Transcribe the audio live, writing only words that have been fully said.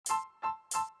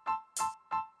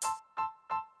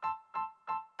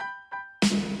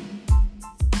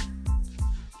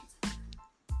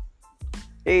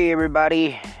Hey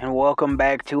everybody, and welcome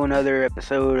back to another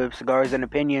episode of Cigars and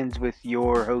Opinions with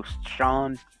your host,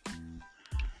 Sean.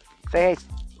 Say hey.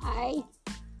 Hi.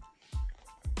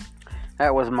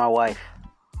 That was my wife.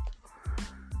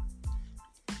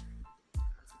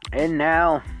 And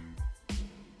now,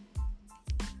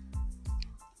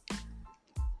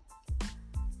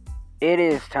 it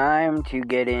is time to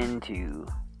get into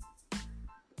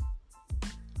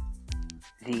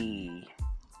the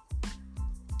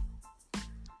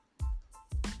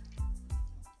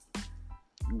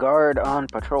Guard on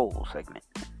Patrol segment.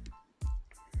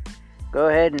 Go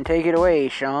ahead and take it away,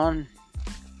 Sean.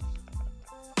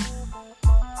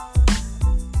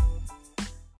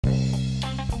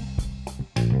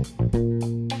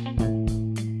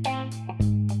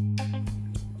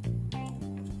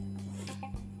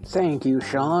 Thank you,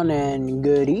 Sean, and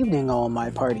good evening, all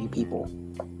my party people.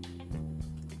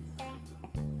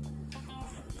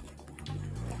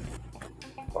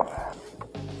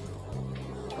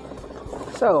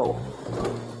 So,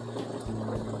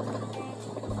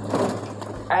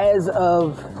 as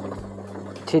of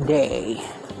today,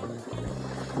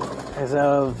 as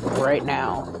of right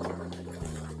now,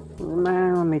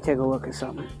 let me take a look at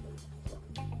something.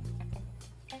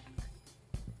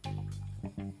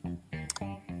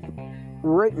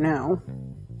 Right now,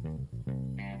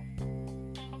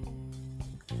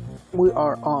 we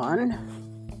are on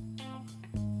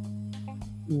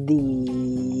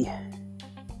the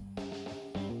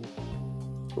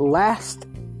last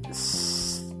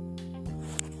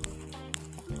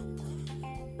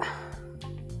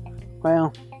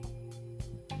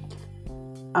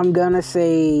I'm gonna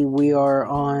say we are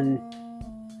on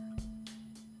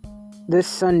this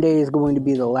Sunday is going to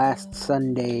be the last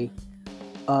Sunday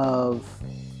of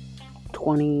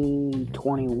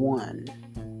 2021.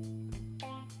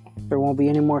 There won't be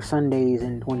any more Sundays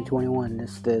in 2021.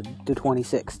 This the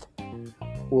 26th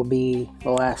will be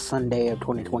the last Sunday of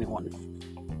 2021.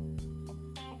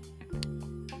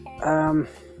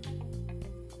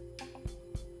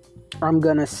 I'm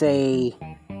gonna say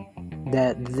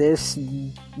that this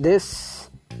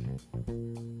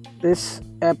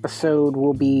episode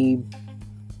will be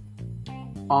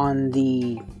on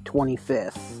the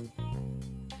 25th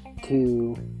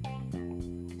to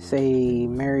say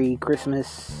Merry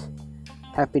Christmas,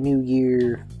 Happy New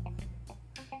Year,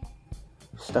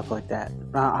 stuff like that.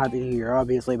 Not Happy New Year,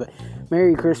 obviously, but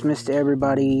Merry Christmas to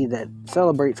everybody that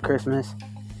celebrates Christmas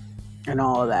and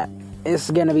all of that.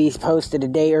 It's going to be posted a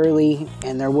day early,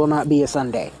 and there will not be a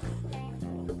Sunday.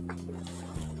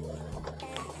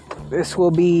 This will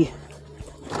be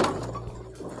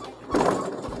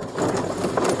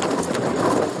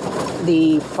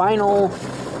the final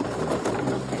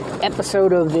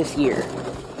episode of this year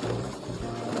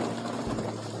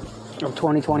of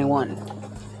 2021,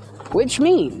 which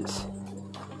means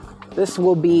this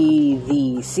will be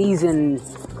the season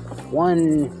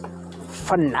 1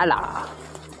 finale,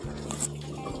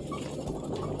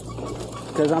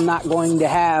 because I'm not going to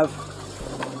have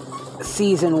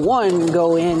season 1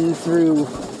 go in through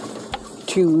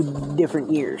 2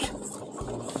 different years.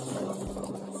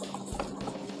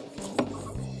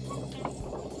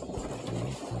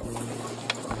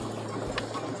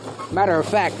 Matter of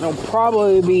fact, there'll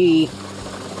probably be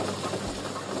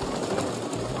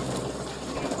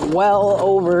well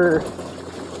over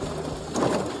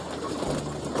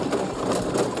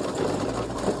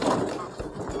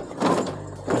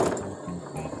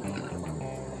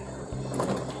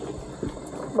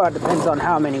well, it depends on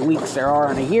how many weeks there are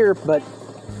in a year, but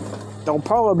there'll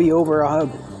probably be over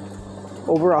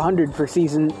 100 for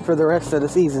the rest of the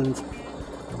seasons.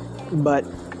 But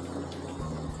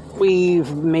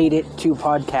we've made it to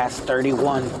podcast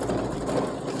 31.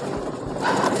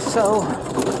 So,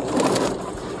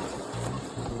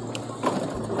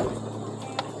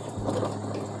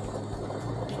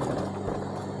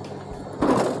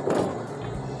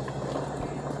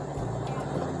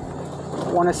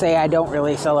 I want to say I don't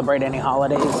really celebrate any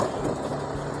holidays.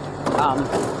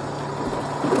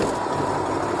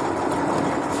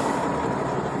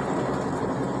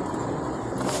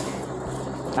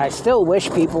 I still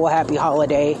wish people a happy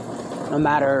holiday, no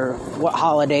matter what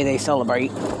holiday they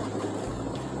celebrate.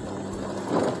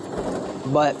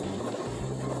 But,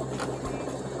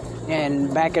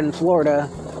 and back in Florida,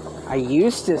 I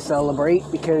used to celebrate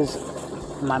because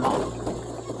my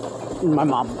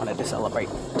mom wanted to celebrate.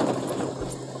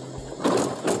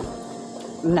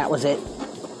 And that was it.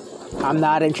 I'm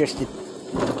not interested.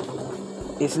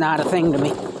 It's not a thing to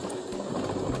me.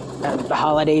 The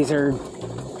holidays are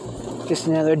just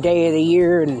another day of the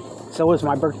year, and so is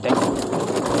my birthday.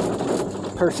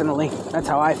 Personally, that's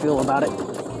how I feel about it.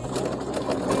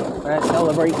 that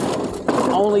celebrate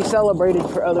only celebrated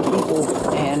for other people,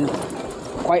 and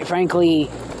quite frankly,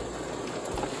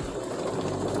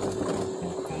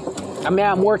 I mean,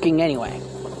 I'm working anyway.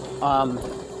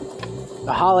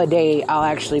 The holiday, I'll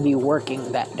actually be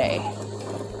working that day.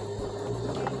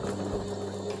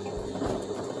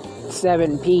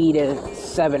 7p to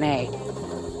 7a.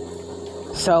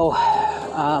 So,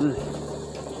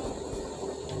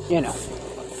 you know.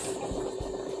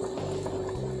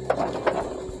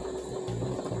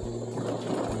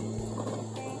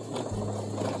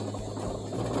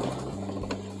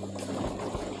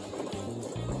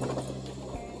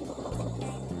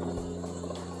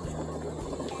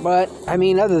 But, I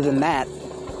mean, other than that,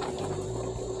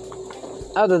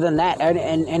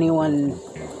 and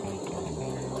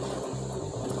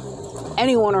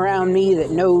anyone around me that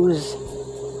knows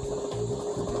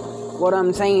what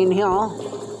I'm saying here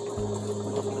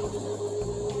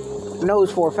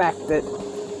knows for a fact that,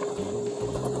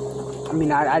 I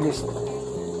mean, I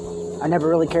never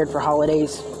really cared for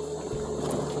holidays.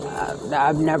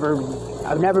 I've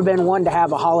never been one to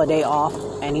have a holiday off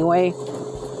anyway.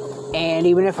 And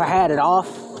even if I had it off,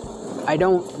 I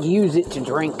don't use it to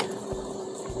drink.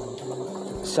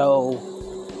 So,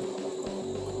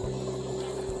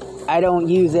 I don't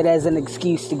use it as an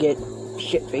excuse to get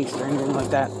shit-faced or anything like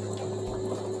that.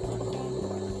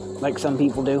 Like some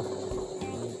people do.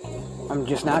 I'm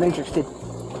just not interested.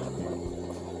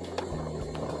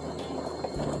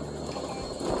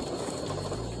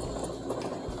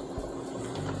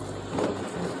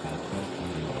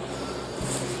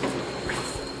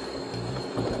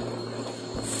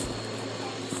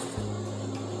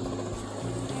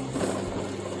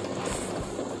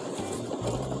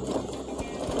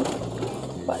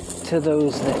 To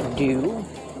those that do,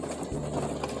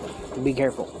 be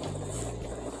careful.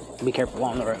 Be careful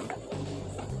on the road.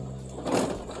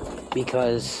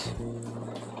 Because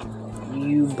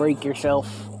you break yourself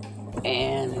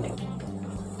and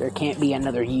there can't be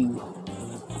another you.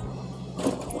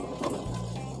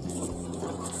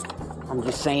 I'm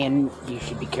just saying you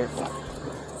should be careful.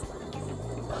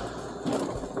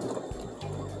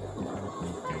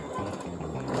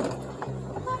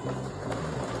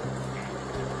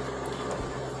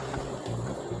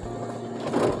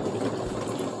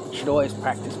 Should always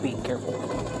practice being careful.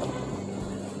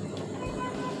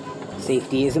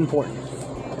 Safety is important.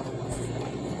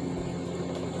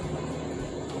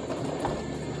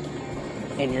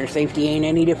 And your safety ain't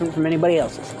any different from anybody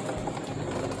else's.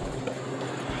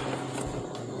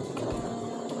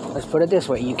 Let's put it this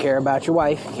way. You care about your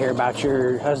wife, you care about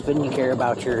your husband, you care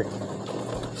about your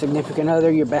significant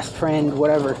other, your best friend,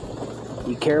 whatever.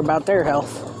 You care about their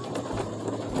health.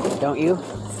 Don't you?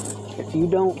 If you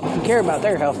care about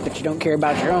their health, but you don't care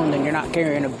about your own, then you're not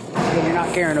caring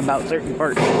about certain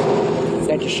parts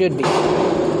that you should be.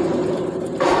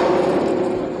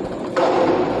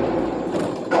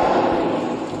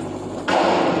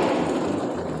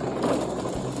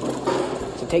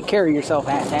 So take care of yourself,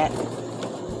 asshat.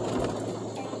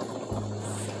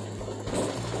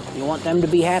 You want them to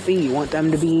be happy, you want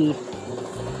them to be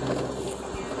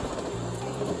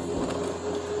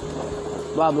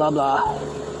blah blah blah.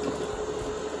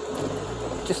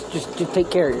 Just take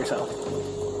care of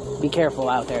yourself. Be careful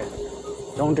out there.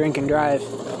 Don't drink and drive.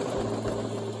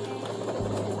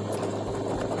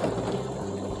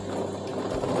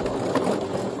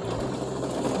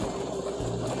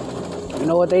 You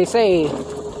know what they say?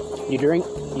 You drink,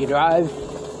 you drive,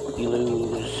 you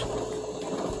lose.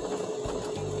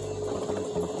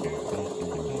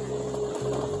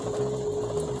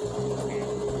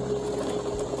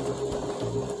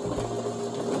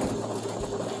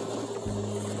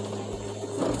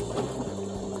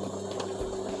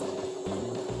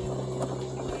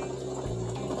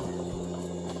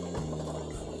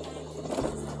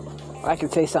 I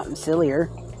could say something sillier.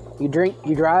 You drink,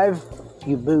 you drive,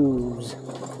 you booze.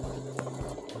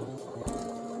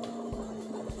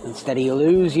 Instead of you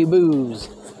lose, you booze.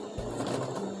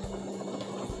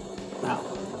 No.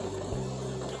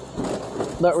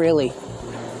 But really,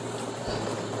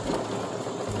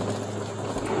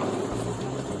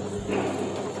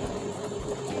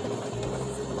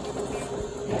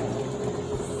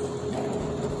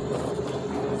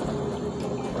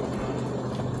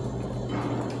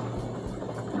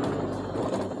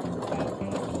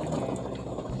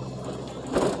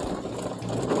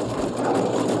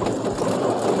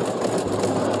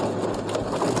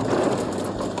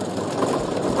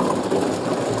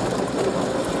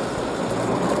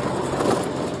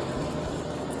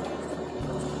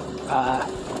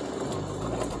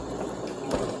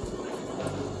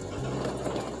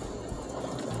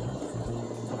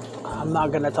 I'm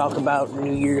not going to talk about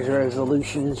New Year's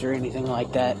resolutions or anything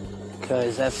like that,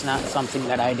 because that's not something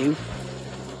that I do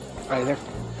either.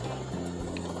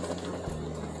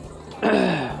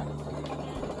 I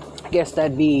guess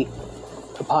that'd be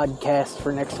a podcast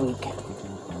for next week.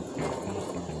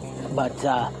 But,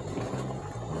 yeah,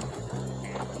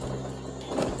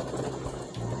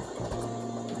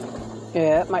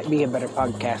 that might be a better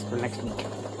podcast for next week.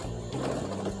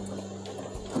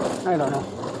 I don't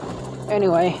know.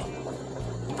 Anyway,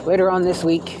 later on this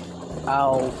week,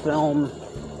 I'll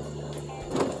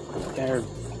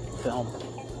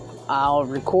I'll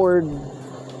record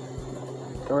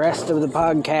the rest of the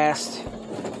podcast,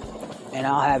 and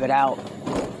I'll have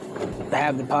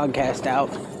the podcast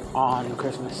out on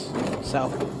Christmas. So,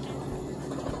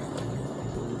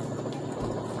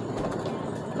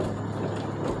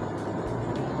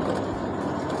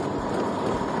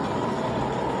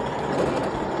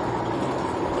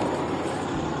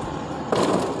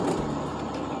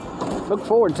 look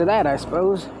forward to that, I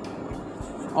suppose.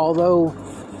 Although,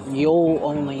 you'll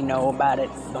only know about it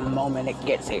the moment it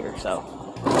gets here, so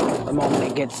the moment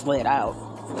it gets lit out,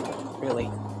 really.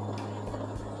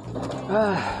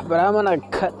 But I'm gonna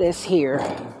cut this here.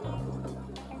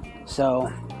 So,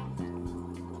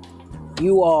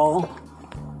 you all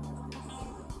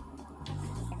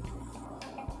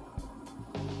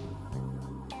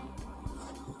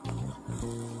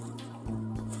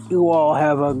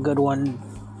have a good one.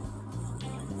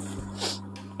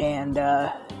 And,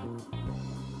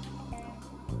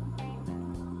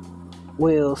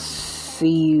 we'll see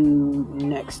you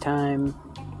next time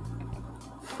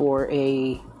for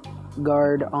a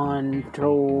Guard on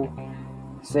Troll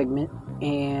segment.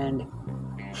 And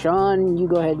Sean, you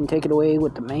go ahead and take it away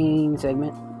with the main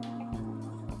segment.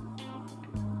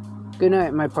 Good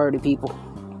night, my party people.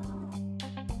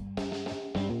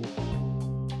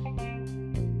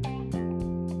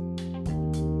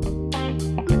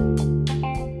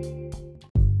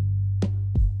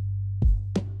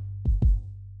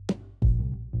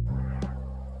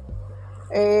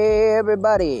 Hey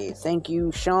everybody, thank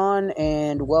you Sean,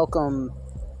 and welcome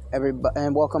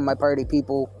my party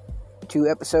people to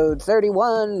episode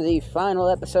 31, the final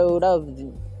episode of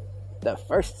the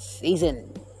first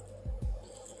season.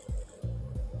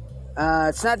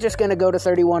 It's not just gonna go to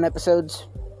 31 episodes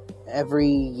every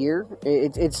year.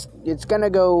 It's gonna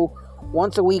go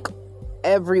once a week,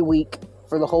 every week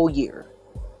for the whole year,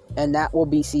 and that will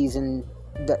be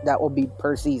that will be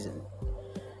per season.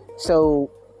 So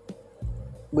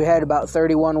we had about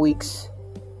 31 weeks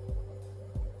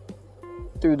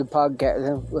through the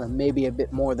podcast, well, maybe a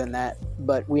bit more than that,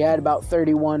 but we had about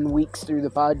 31 weeks through the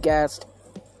podcast,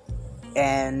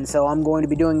 and so I'm going to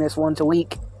be doing this once a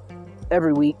week,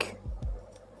 every week,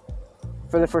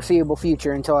 for the foreseeable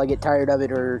future until I get tired of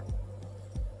it, or,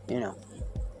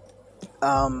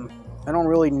 I don't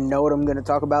really know what I'm going to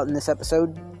talk about in this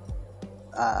episode.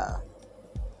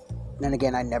 Then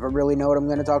again, I never really know what I'm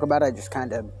going to talk about. I just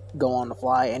kind of go on the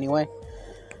fly anyway.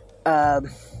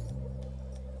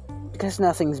 Because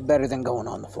nothing's better than going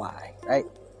on the fly, right?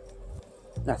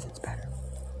 Nothing's better.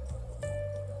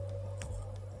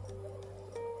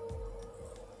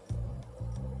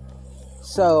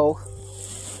 So,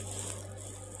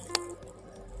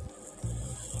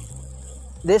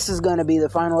 this is going to be the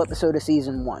final episode of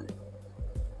Season 1.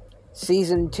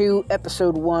 Season 2,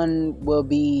 Episode 1 will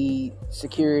be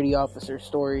Security Officer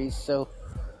Stories. So,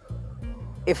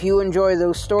 if you enjoy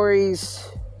those stories,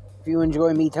 if you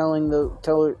enjoy me telling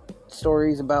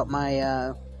stories about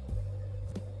my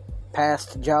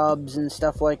past jobs and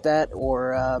stuff like that,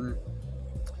 or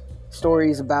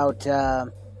stories about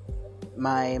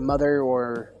my mother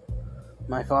or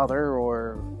my father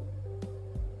or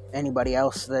anybody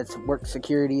else that's worked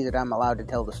security that I'm allowed to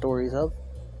tell the stories of,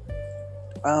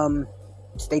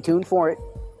 stay tuned for it.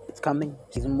 It's coming.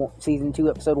 Season 2,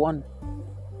 Episode 1.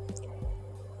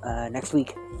 Next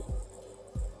week.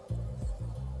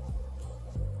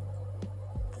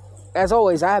 As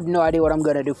always, I have no idea what I'm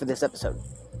going to do for this episode.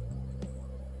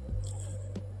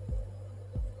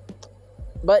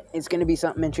 But it's going to be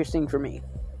something interesting for me.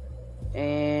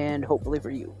 And hopefully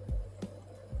for you.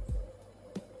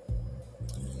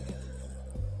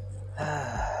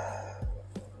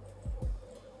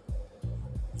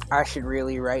 I should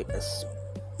really write a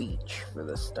speech for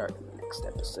the start of the next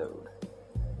episode.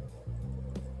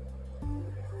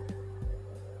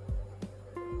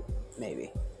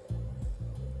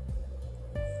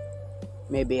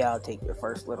 Maybe I'll take the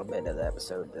first little bit of the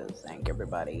episode to thank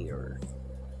everybody, or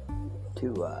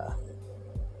to,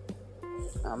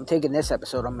 I'm taking this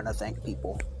episode, I'm gonna thank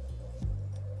people.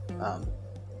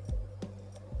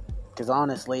 Because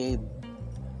honestly,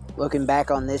 looking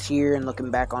back on this year and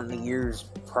looking back on the years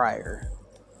prior.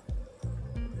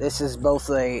 This is both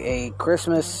a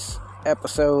Christmas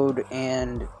episode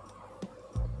and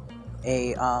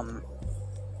a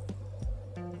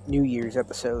New Year's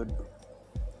episode.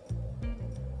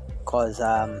 Because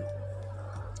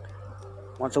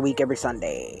once a week every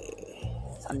Sunday.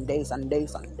 Sunday.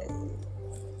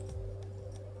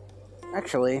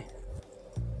 Actually,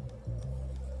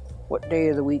 what day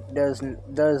of the week does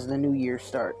the New Year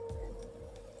start?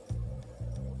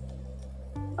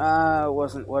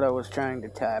 Wasn't what I was trying to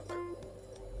type.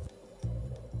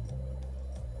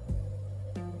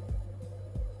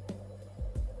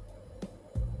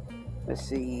 Let's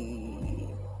see.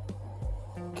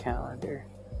 Calendar.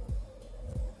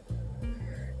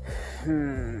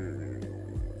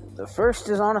 The first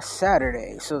is on a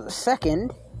Saturday, so the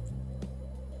second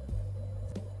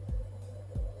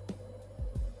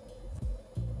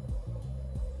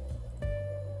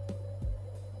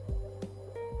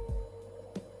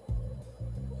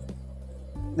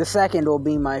will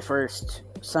be my first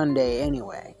Sunday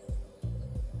anyway.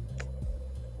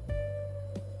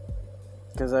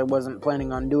 Because I wasn't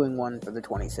planning on doing one for the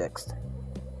 26th.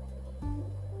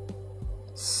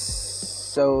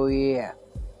 So, yeah.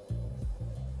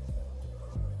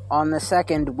 On the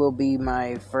 2nd will be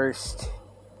my first...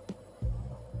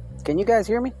 Can you guys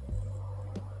hear me?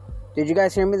 Did you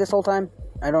guys hear me this whole time?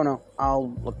 I don't know.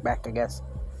 I'll look back, I guess.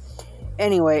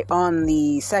 Anyway, on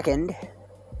the 2nd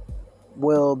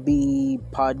will be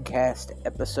podcast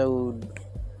episode...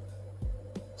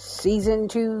 Season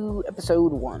 2,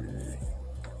 episode 1.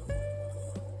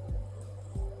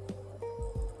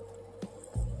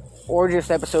 Or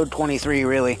just episode 23,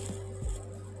 really.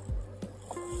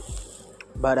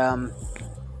 But,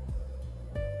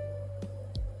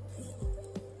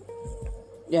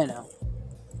 you know.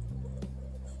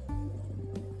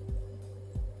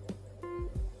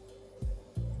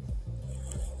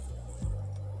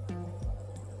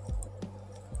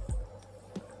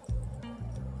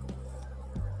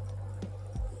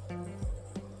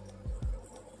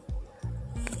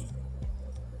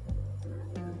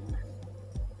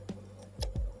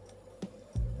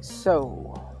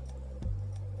 So,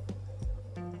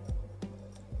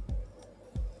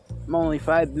 I'm only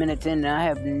 5 minutes in and I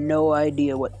have no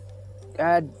idea what...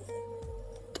 God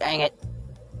dang it.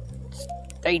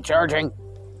 Stay charging.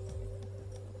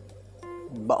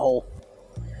 Butthole.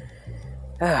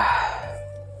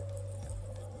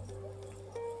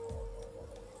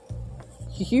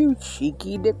 You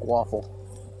cheeky dick waffle.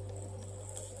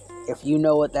 If you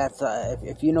know what that's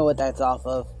if you know what that's off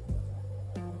of,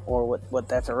 or what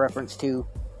that's a reference to,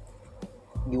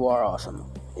 you are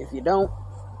awesome. If you don't,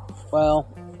 well,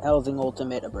 Helsing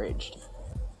Ultimate abridged.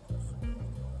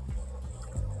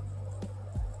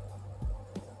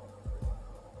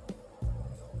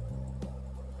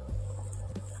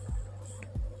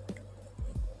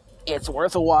 It's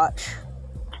worth a watch.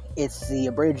 It's the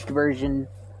abridged version.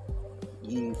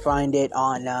 You find it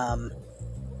on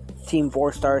Team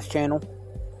 4 Star's channel.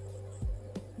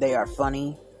 They are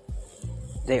funny.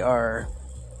 They are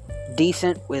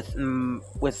decent with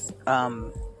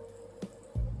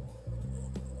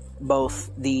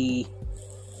both the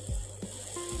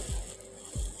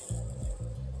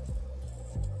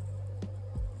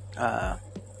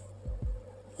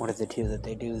what are the two that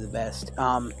they do the best?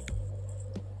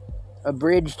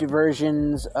 Abridged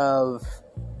versions of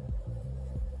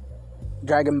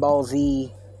Dragon Ball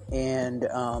Z and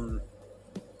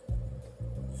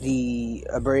the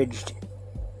abridged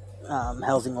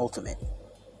Helsing Ultimate.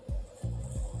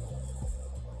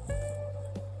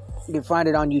 You can find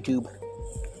it on YouTube.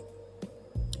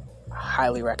 I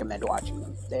highly recommend watching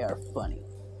them. They are funny.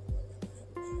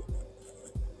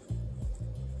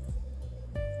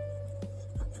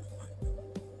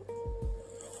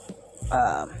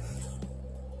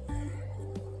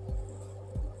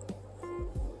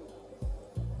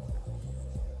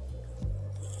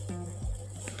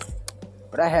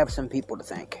 But I have some people to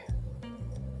thank.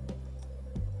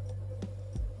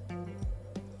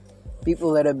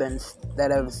 People that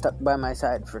have stuck by my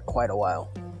side for quite a while.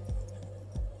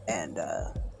 And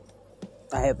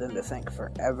I have them to thank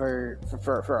forever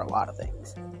for a lot of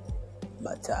things.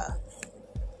 But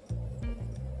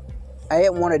I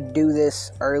didn't want to do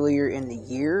this earlier in the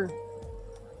year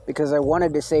because I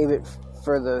wanted to save it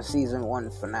for the season 1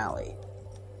 finale,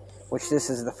 which this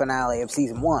is the finale of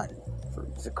season 1 for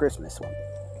the Christmas one.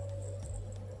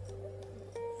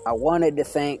 I wanted to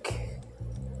thank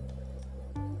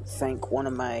one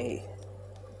of my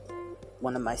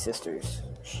sisters.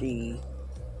 She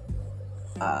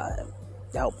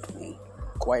helped me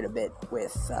quite a bit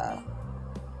with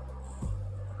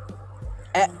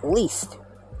at least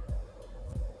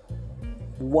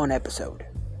one episode.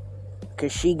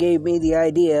 Because she gave me the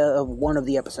idea of one of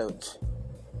the episodes.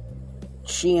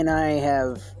 She and I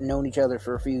have known each other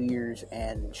for a few years,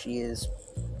 and she's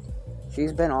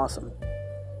been awesome.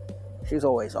 She's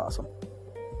always awesome.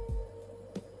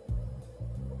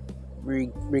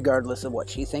 Regardless of what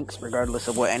she thinks, regardless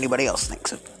of what anybody else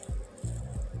thinks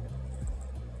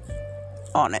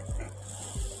on it.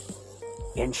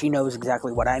 And she knows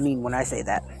exactly what I mean when I say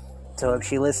that. So if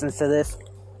she listens to this,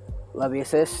 love you,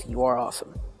 sis, you are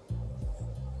awesome.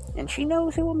 And she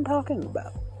knows who I'm talking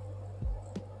about.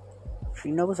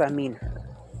 She knows I mean her.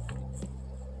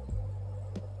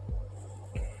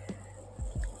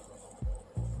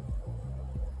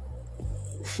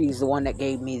 She's the one that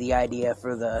gave me the idea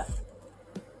for the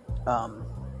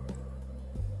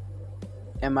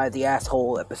Am I the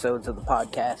Asshole episodes of the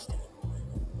podcast.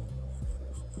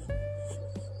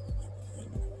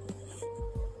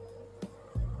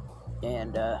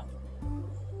 And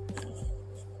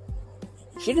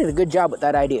she did a good job with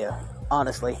that idea,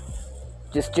 honestly.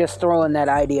 Just throwing that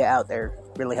idea out there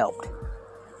really helped.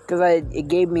 Because it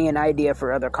gave me an idea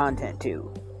for other content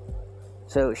too.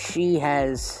 So she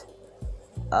has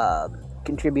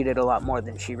contributed a lot more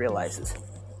than she realizes.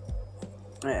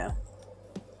 Yeah.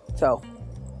 So,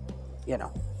 you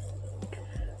know.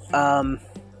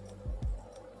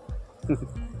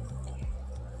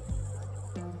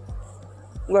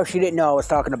 Well, she didn't know I was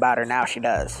talking about her. Now she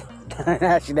does.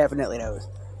 Now she definitely knows.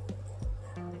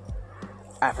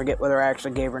 I forget whether I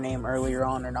actually gave her name earlier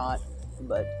on or not,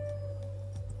 but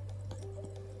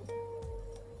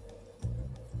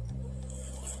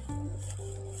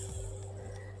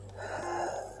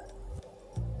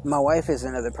my wife is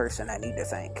another person I need to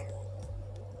thank.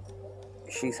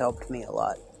 She's helped me a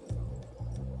lot.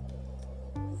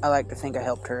 I like to think I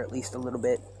helped her at least a little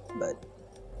bit, but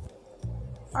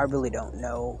I really don't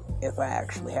know if I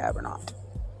actually have or not.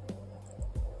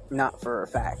 Not for a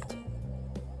fact.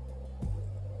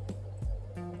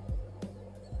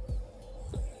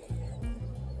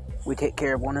 We take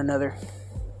care of one another.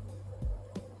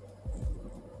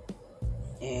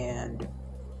 And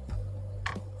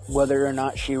whether or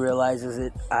not she realizes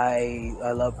it, I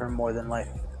love her more than life.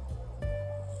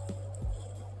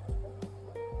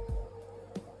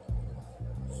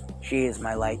 She is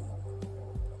my light.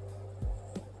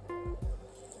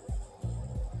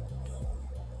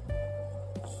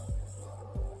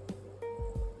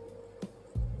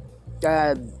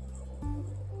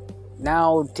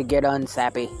 Now to get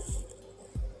unsappy.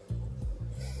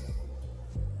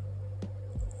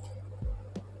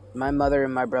 My mother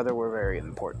and my brother were very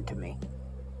important to me.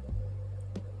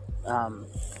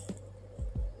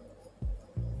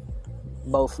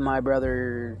 Both my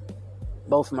brothers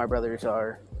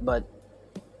are, but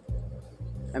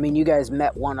I mean, you guys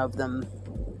met one of them,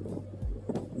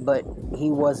 but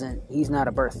he's not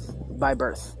a by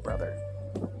birth brother.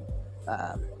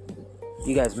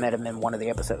 You guys met him in one of the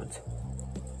episodes.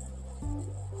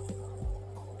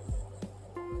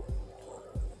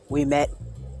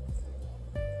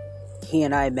 He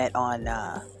and I met on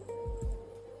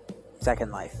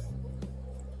Second Life.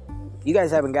 You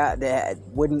guys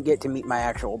wouldn't get to meet my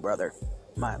actual brother.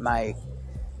 My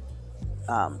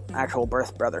actual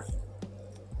birth brother.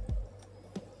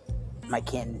 My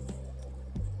kin.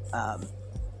 But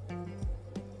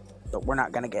we're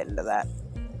not going to get into that.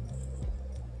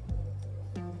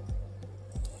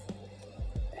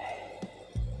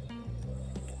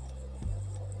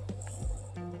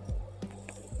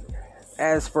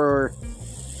 As for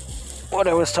what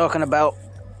I was talking about,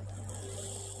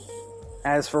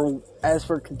 as for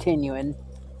continuing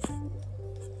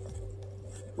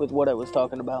with what I was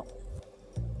talking about,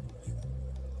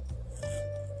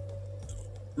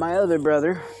 my other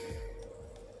brother,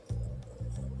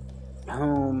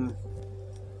 whom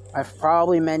I've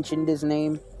probably mentioned his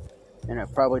name, and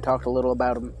I've probably talked a little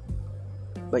about him,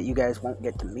 but you guys won't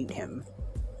get to meet him.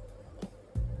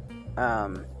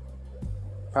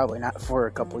 Probably not for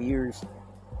a couple years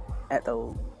at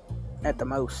the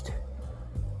most,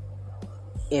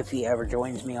 if he ever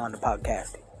joins me on the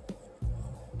podcast.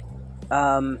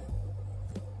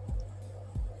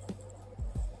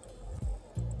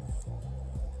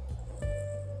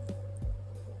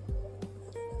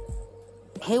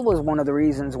 He was one of the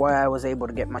reasons why I was able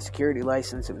to get my security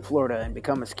license in Florida and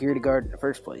become a security guard in the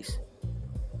first place.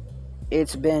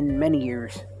 It's been many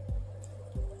years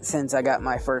since I got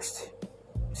my first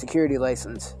security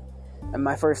license, and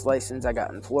my first license I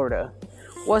got in Florida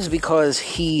was because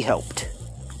he helped,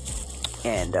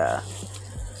 and I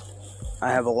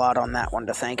have a lot on that one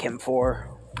to thank him for.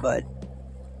 But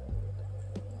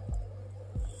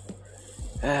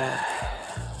I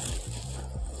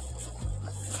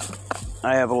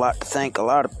have a lot to thank.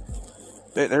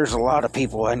 There's a lot of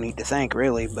people I need to thank,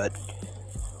 really, but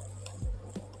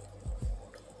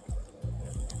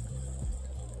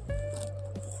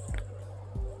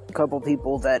a couple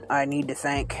people that I need to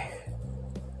thank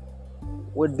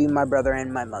would be my brother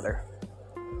and my mother.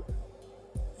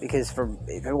 Because if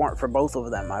it weren't for both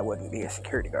of them, I wouldn't be a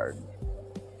security guard.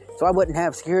 So I wouldn't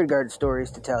have security guard stories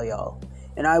to tell y'all.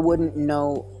 And I wouldn't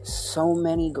know so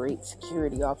many great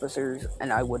security officers,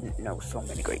 and I wouldn't know so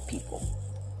many great people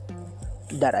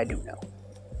that I do know.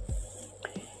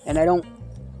 And I don't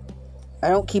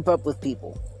keep up with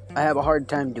people. I have a hard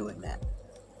time doing that.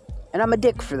 And I'm a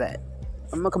dick for that.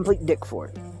 I'm a complete dick for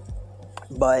it.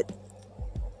 But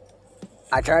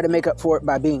I try to make up for it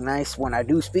by being nice when I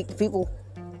do speak to people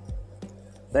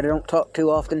that I don't talk to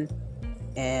often.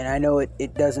 And I know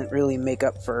it doesn't really make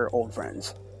up for old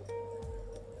friends.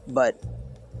 But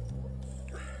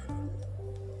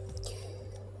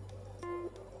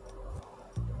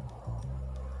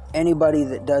anybody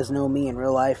that does know me in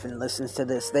real life and listens to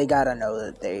this, they gotta know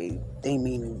that they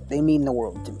mean the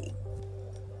world to me.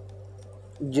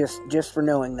 Just for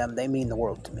knowing them, they mean the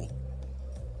world to me.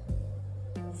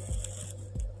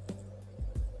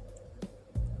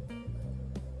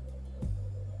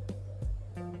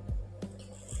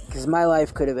 Because my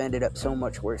life could have ended up so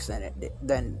much worse than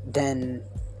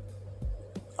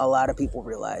a lot of people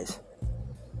realize.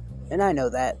 And I know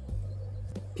that.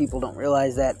 People don't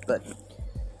realize that, but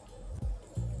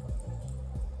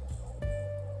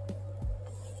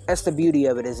that's the beauty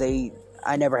of it, is I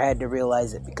never had to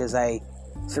realize it because I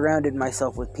surrounded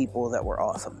myself with people that were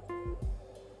awesome.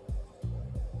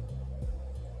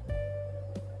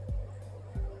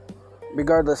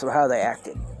 Regardless of how they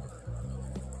acted.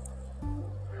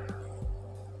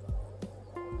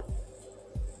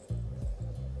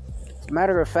 As a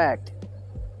matter of fact,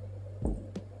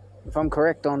 if I'm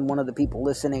correct on one of the people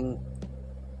listening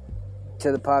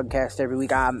to the podcast every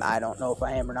week, I don't know if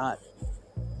I am or not.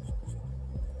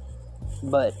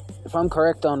 But if I'm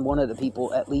correct on one of the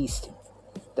people, at least,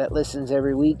 that listens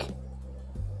every week,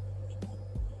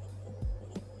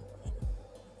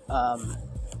 I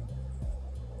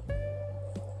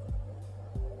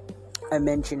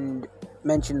mentioned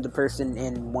the person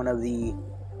in one of the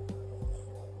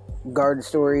Guard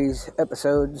Stories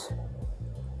episodes.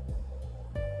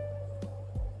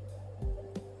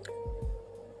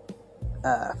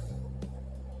 I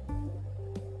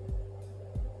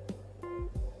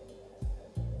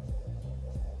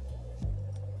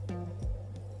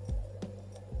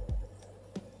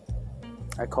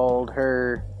called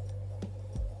her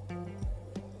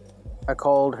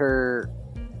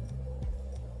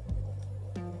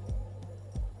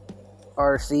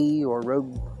RC, or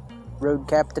road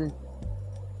captain,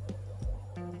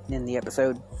 in the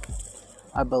episode.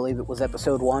 I believe it was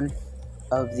episode 1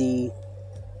 of the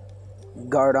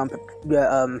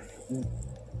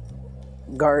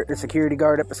security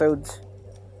guard episodes.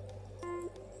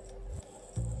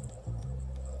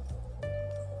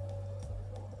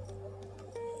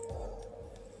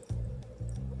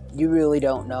 You really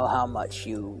don't know how much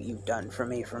you've done for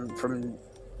me from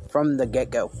the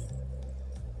get-go.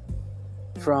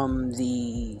 From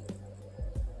the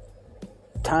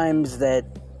times that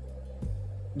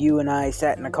you and I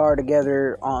sat in a car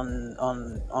together on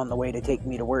the way to take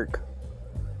me to work.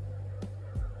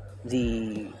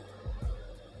 The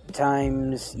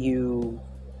times you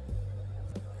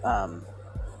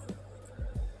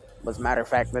was a matter of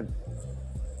fact that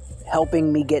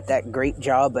helping me get that great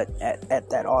job at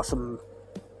that awesome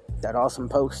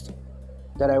post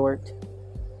that I worked,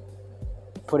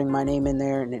 putting my name in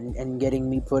there and getting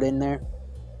me put in there.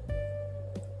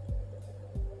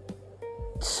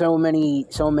 So many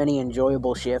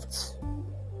enjoyable shifts.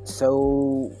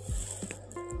 So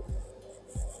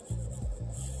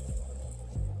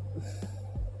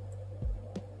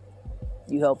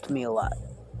you helped me a lot.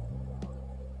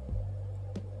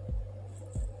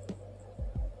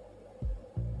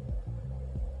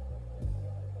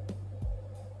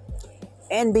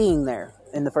 And being there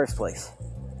in the first place.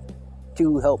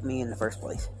 To help me in the first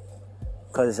place.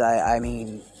 Because, I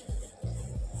mean,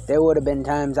 there would have been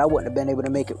times I wouldn't have been able to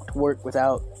make it to work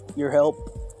without your help.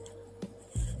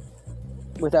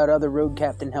 Without other road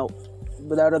captains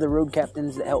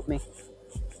that helped me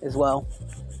as well.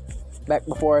 Back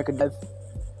before I could drive.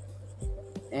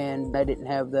 And I didn't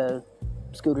have the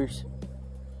scooters.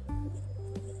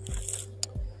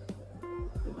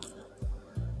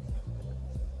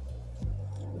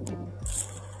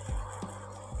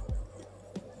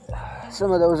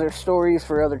 Some of those are stories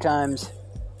for other times.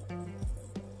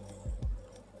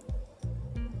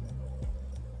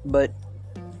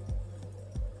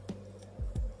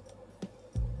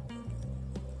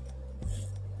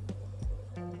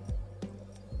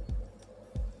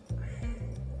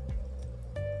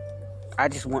 I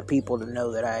just want people to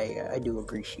know that I do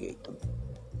appreciate them.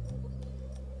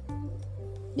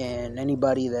 And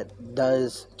anybody that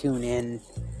does tune in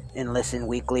and listen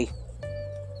weekly,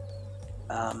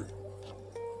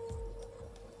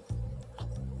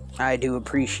 I do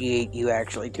appreciate you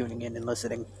actually tuning in and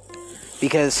listening,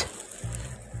 because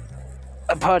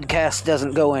a podcast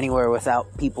doesn't go anywhere without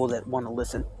people that want to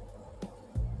listen.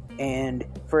 And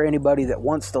for anybody that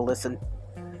wants to listen,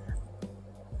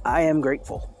 I am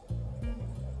grateful.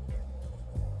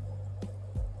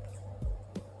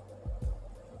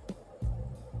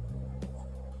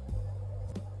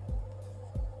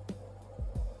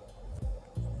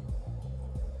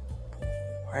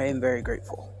 I am very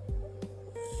grateful.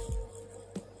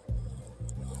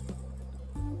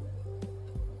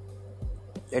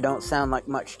 It don't sound like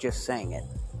much just saying it.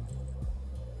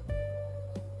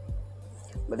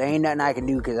 But there ain't nothing I can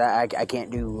do, because I can't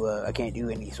do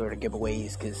any sort of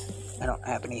giveaways, because I don't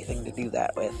have anything to do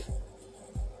that with.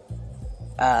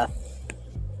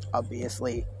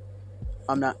 Obviously,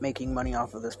 I'm not making money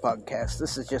off of this podcast.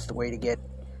 This is just a way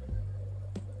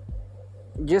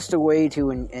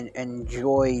to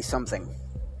enjoy something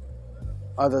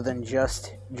other than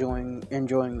just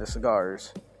enjoying the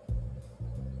cigars.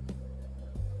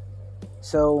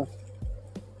 So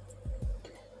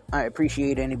I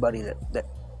appreciate anybody that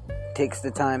takes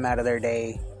the time out of their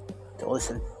day to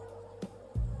listen.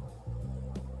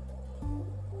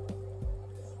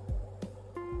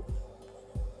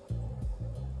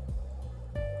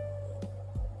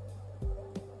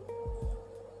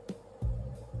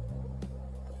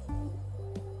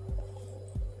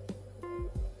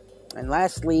 And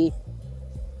lastly,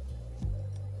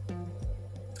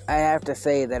 I have to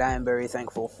say that I am very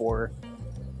thankful for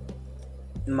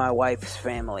my wife's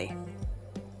family.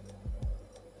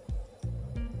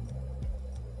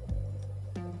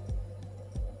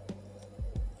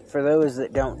 For those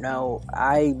that don't know,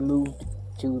 I moved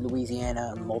to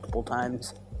Louisiana multiple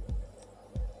times.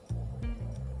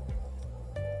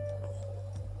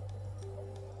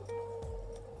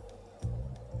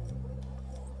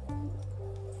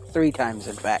 Three times,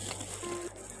 in fact.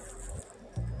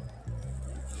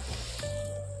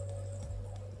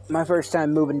 My first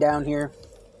time moving down here,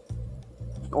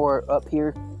 or up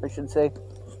here, I should say,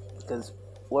 because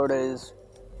Florida is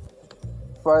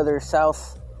farther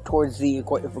south towards the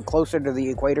equator, closer to the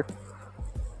equator.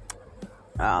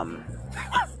 Damn,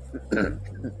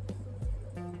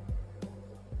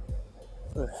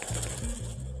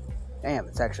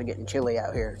 it's actually getting chilly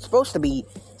out here. It's supposed to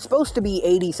be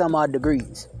 80 some odd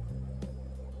degrees.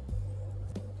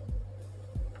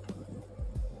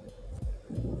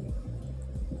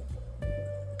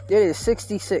 It is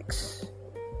 66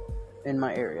 in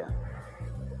my area.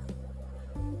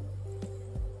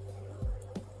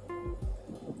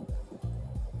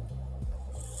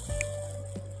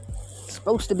 It's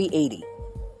supposed to be 80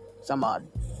 some odd.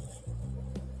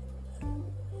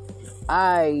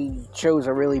 I chose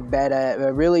a really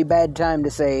bad time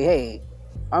to say, hey,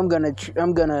 I'm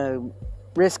gonna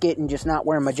risk it and just not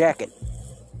wear my jacket.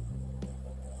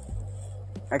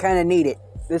 I kind of need it.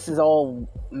 This is all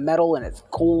metal and it's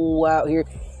cool out here.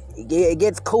 It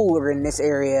gets cooler in this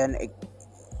area and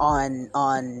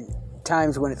on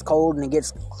times when it's cold, and it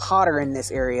gets hotter in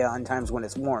this area on times when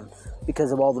it's warm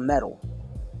because of all the metal.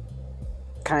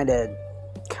 Kind of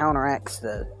counteracts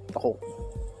the whole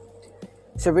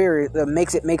severe.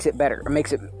 Makes it better.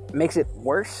 Makes it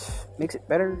worse. Makes it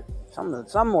better.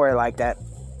 Somewhere like that.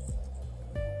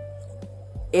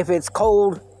 If it's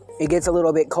cold, it gets a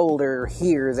little bit colder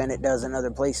here than it does in other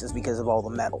places because of all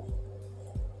the metal.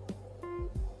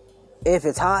 If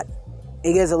it's hot,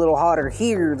 it gets a little hotter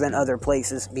here than other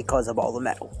places because of all the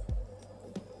metal.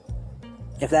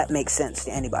 If that makes sense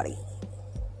to anybody.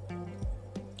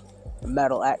 The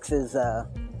metal acts as a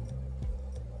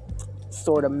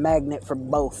sort of magnet for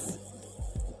both,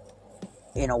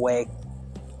 in a way.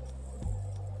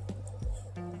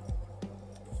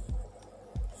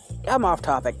 I'm off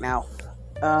topic now.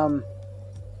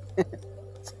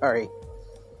 Sorry.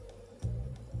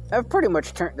 I've pretty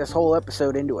much turned this whole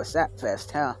episode into a sap fest,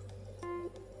 huh?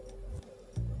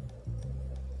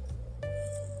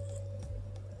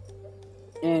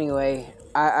 Anyway,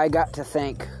 I got to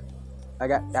thank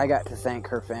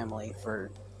her family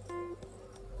for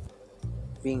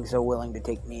being so willing to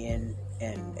take me in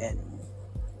and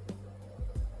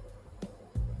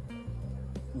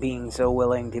being so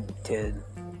willing to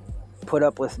put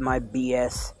up with my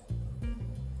BS,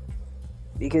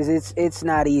 because it's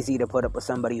not easy to put up with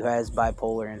somebody who has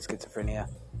bipolar and schizophrenia.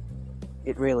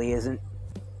 It really isn't.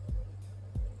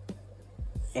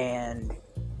 And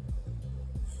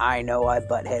I know I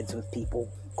butt heads with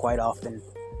people quite often.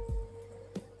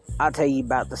 I'll tell you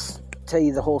about this. Tell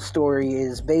you the whole story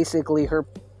is basically the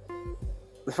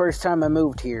first time I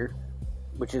moved here,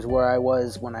 which is where I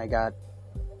was when I got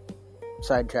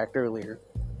sidetracked earlier.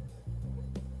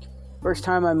 First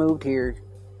time I moved here,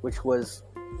 which was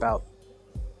about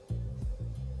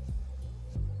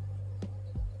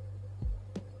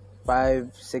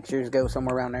 5-6 years ago,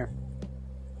 somewhere around there.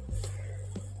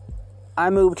 I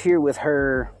moved here with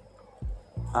her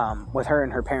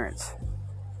and her parents.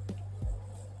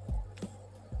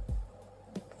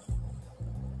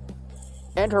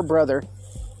 And her brother.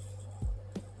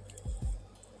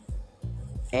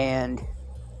 And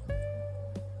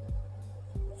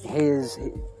his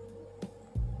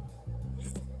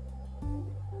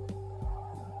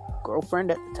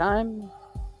girlfriend at the time.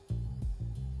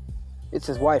 It's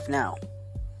his wife now.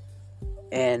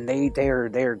 And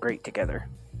they're great together.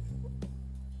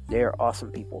 They're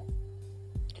awesome people.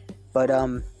 But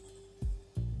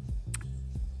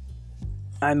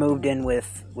I moved in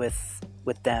with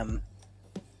them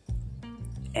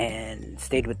and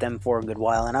stayed with them for a good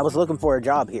while, and I was looking for a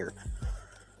job here.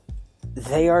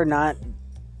 They are not.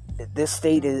 This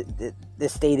state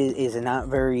is not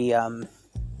very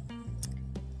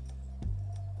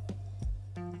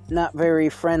not very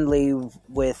friendly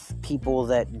with people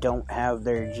that don't have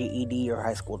their GED or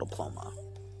high school diploma.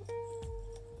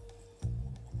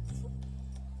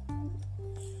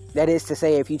 That is to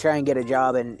say, if you try and get a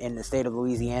job in the state of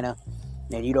Louisiana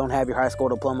and you don't have your high school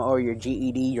diploma or your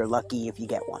GED, you're lucky if you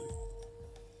get one.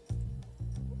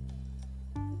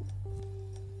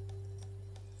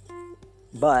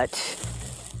 But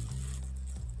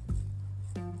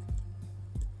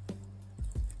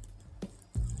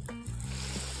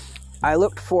I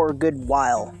looked for a good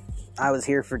while. I was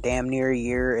here for damn near a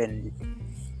year, and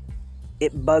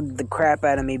it bugged the crap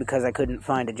out of me because I couldn't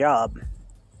find a job.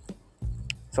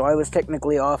 So I was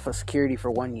technically off of security for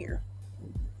 1 year.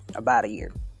 About a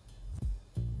year.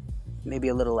 Maybe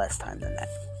a little less time than that.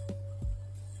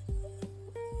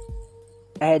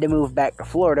 I had to move back to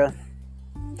Florida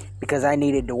because I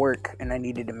needed to work and I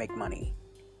needed to make money.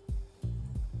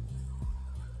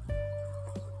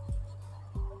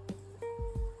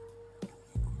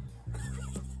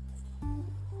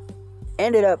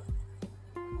 Ended up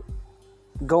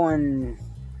going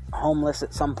homeless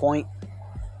at some point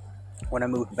when I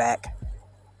moved back,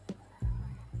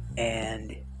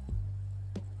 and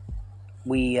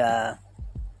we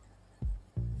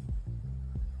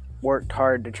worked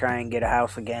hard to try and get a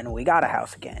house again. We got a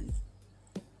house again,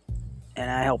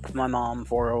 and I helped my mom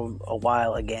for a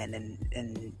while again,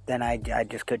 and then I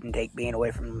just couldn't take being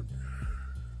away from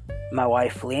my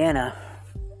wife, Leanna,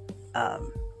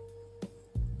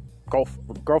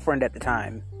 girlfriend at the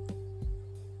time.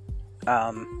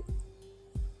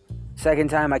 Second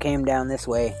time I came down this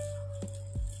way,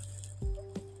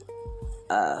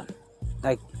 I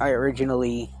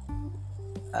originally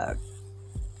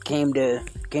came to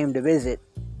visit,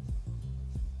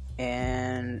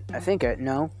 and I think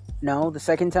the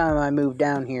second time I moved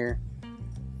down here,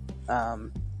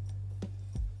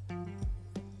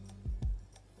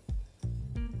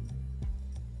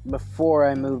 before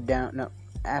I moved down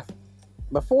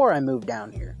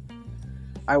here,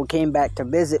 I came back to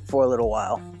visit for a little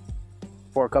while.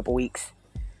 For a couple weeks.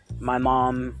 My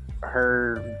mom,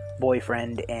 her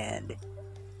boyfriend, and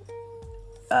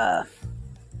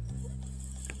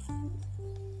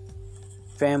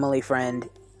family friend,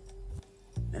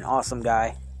 an awesome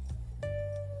guy.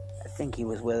 I think he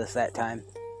was with us that time.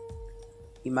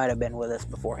 He might have been with us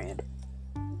beforehand.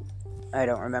 I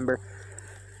don't remember.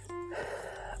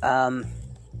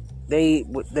 They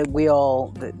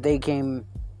came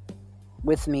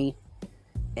with me,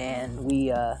 and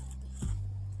we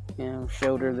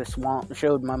showed her the swamp,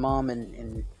 showed my mom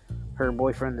and her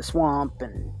boyfriend the swamp,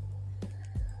 and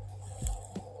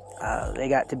they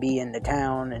got to be in the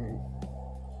town, and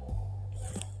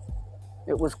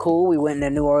it was cool. We went to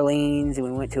New Orleans, and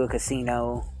we went to a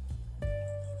casino.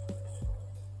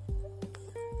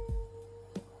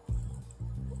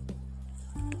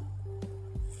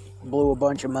 Blew a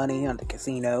bunch of money on the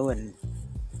casino and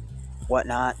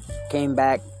whatnot. Came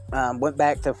back, went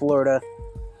back to Florida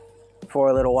for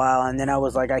a little while, and then I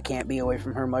was like, I can't be away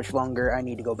from her much longer. I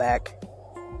need to go back.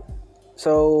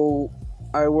 So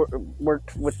I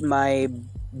worked with my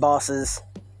bosses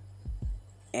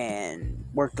and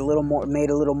worked a little more, made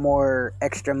a little more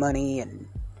extra money, and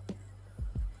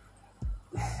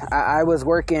I was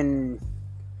working.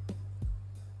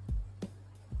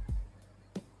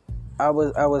 I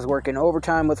was working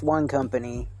overtime with one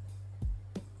company,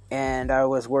 and I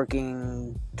was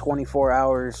working 24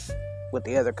 hours with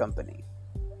the other company.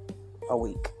 a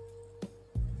week.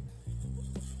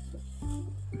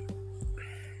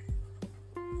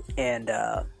 And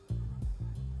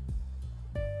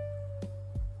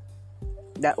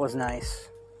that was nice.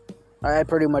 I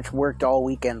pretty much worked all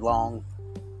weekend long.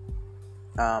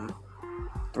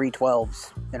 3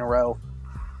 12s in a row.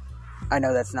 I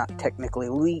know that's not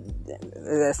technically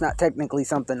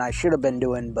something I should have been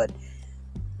doing, but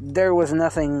there was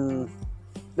nothing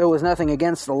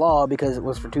against the law because it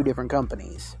was for 2 different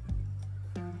companies.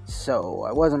 So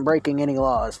I wasn't breaking any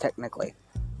laws technically.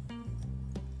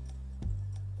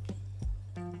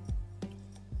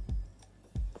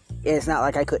 It's not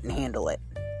like I couldn't handle it.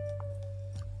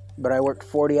 But I worked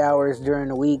 40 hours during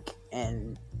the week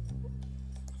and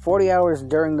 40 hours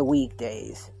during the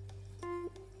weekdays.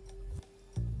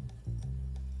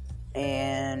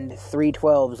 And 3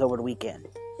 12s over the weekend.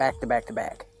 Back to back to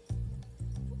back.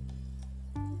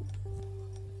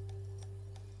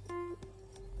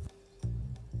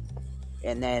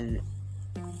 And then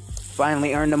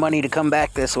finally earned the money to come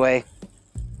back this way.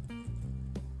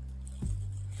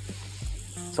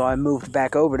 So I moved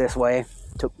back over this way.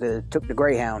 Took the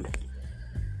Greyhound.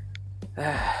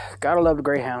 Gotta love the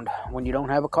Greyhound. When you don't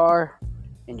have a car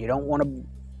and you don't want to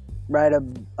ride a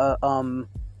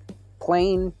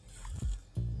plane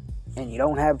and you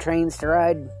don't have trains to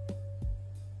ride,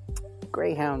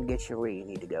 Greyhound gets you where you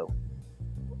need to go.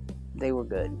 They were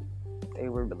good. They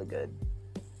were really good.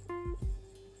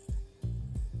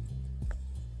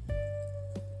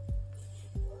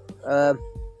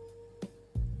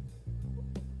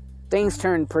 Things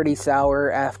turned pretty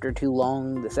sour after too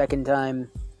long the second time,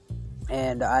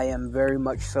 and I am very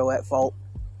much so at fault.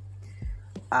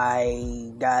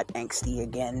 I got angsty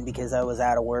again because I was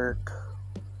out of work,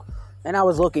 and I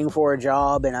was looking for a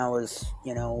job, and I was,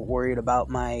 worried about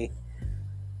my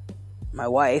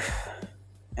wife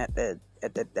at the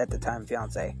time,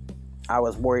 fiance. I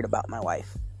was worried about my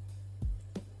wife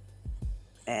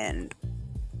and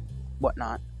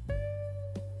whatnot,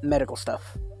 medical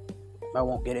stuff. I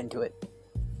won't get into it.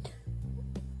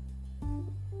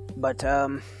 But,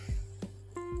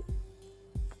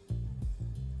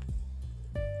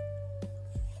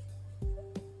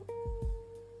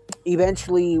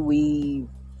 eventually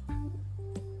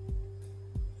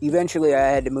I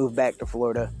had to move back to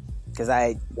Florida because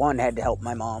I had to help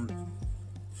my mom.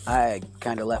 I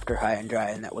kind of left her high and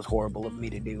dry, and that was horrible of me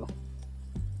to do.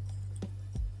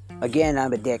 Again,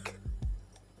 I'm a dick.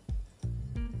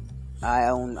 I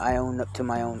own up to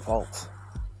my own faults.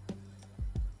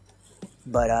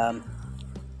 But,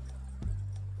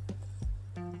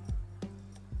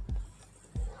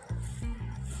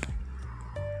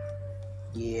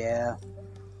 yeah,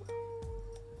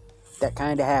 that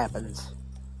kind of happens.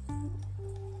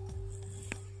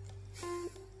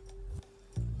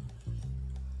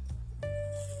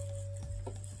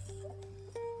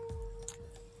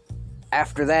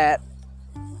 After that,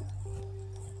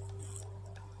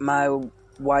 my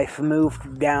wife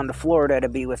moved down to Florida to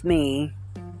be with me,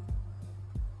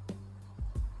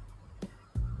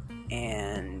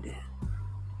 and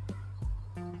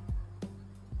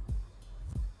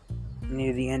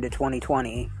near the end of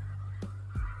 2020,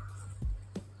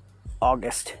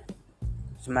 August,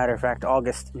 as a matter of fact,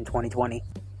 August in 2020,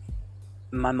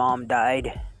 my mom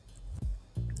died,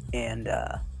 and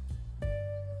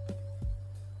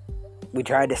we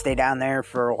tried to stay down there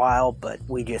for a while, but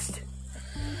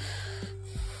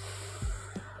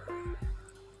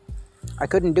I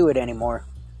couldn't do it anymore,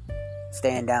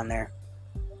 staying down there.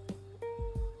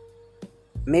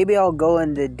 Maybe I'll go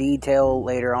into detail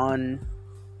later on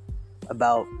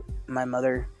about my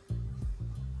mother,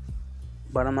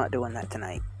 but I'm not doing that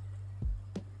tonight.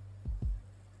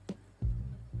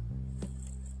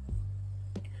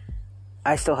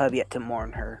 I still have yet to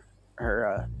mourn her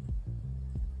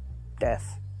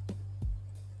death.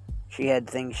 She had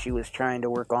things she was trying to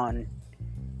work on,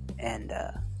 and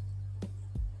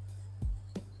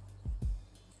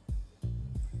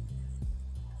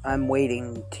I'm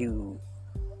waiting to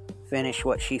finish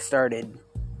what she started,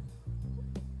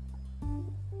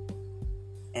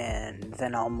 and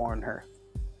then I'll mourn her.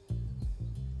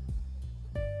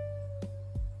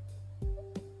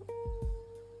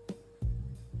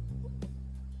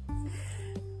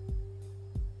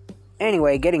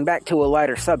 Anyway, getting back to a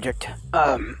lighter subject.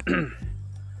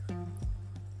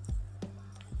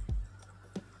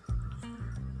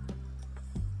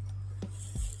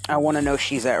 I want to know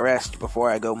she's at rest before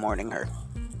I go mourning her.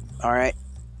 All right,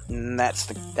 and that's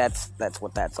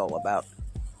what that's all about.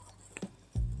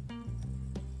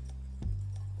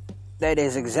 That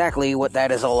is exactly what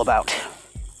that is all about.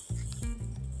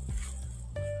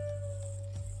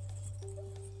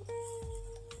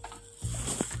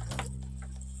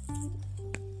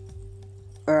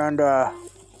 And,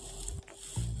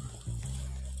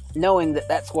 knowing that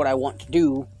that's what I want to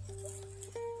do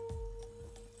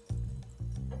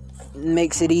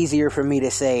makes it easier for me to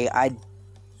say I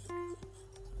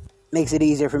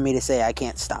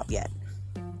can't stop yet.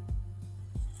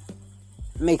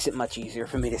 Makes it much easier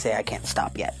for me to say I can't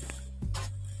stop yet.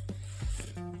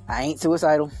 I ain't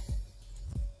suicidal.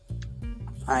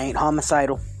 I ain't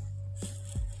homicidal.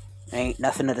 I ain't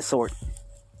nothing of the sort.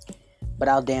 But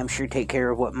I'll damn sure take care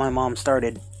of what my mom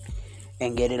started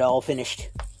and get it all finished.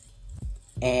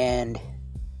 And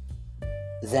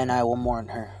then I will mourn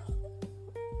her.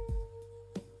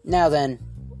 Now then,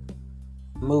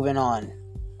 moving on.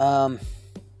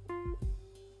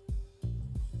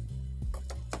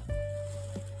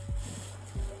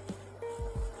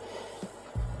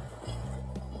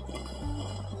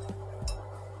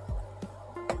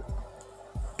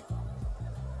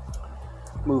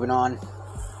 Moving on.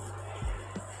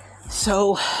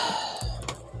 So,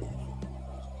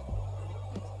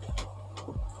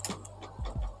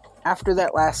 after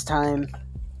that last time,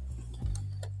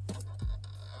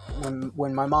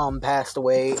 when my mom passed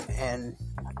away and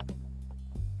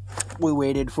we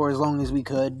waited for as long as we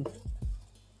could,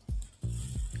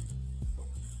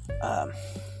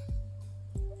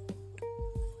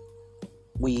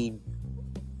 we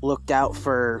looked out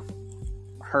for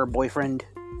her boyfriend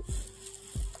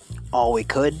all we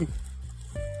could,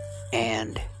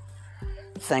 and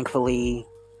thankfully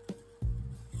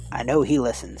I know he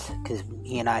listens, because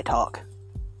he and I talk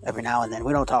every now and then.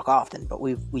 We don't talk often, but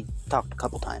we talked a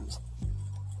couple times.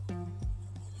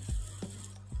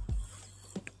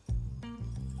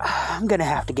 I'm gonna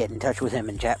have to get in touch with him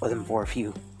and chat with him for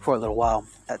a little while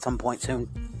at some point soon.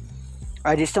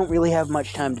 I just don't really have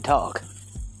much time to talk.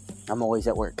 I'm always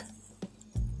at work.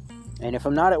 And if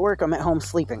I'm not at work, I'm at home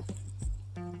sleeping.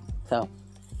 So,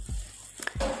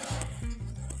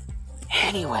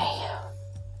 anyway,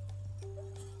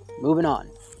 moving on.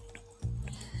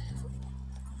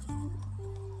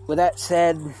 With that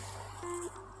said,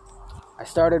 I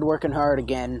started working hard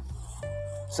again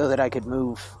so that I could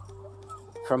move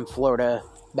from Florida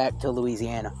back to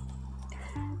Louisiana.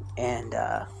 And,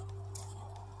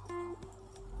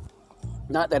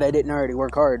 not that I didn't already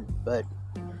work hard, but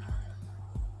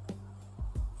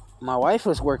my wife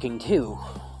was working too,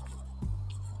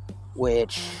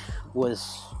 which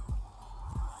was,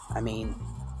 I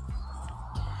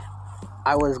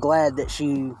was glad that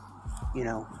she,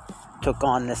 took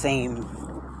on the same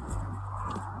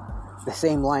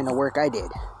line of work I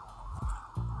did.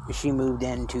 She moved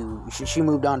on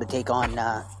to take on,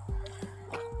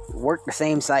 work the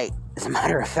same site, as a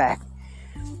matter of fact.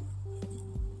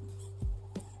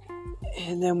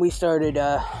 And then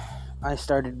I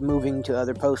started moving to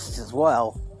other posts as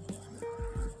well.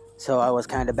 So I was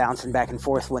kind of bouncing back and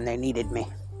forth when they needed me.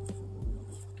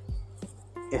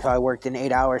 If I worked an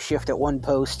 8-hour shift at one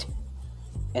post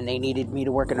and they needed me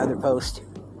to work another post,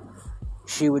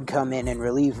 she would come in and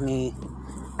relieve me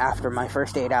after my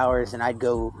first 8 hours, and I'd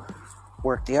go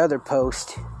work the other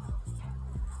post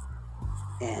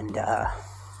and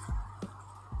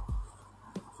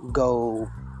go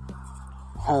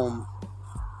home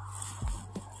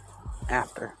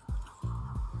after.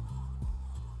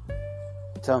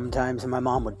 Sometimes my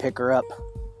mom would pick her up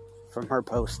from her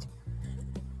post.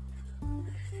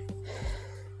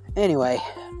 Anyway,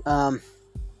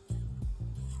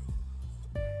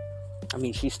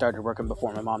 she started working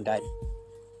before my mom died.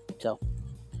 So,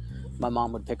 my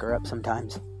mom would pick her up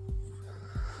sometimes.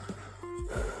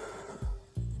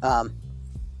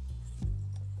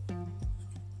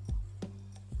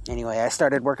 Anyway, I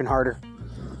started working harder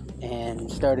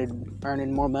and started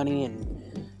earning more money, and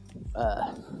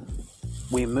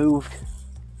we moved,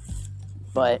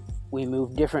 but we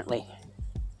moved differently.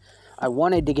 I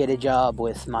wanted to get a job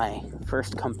with my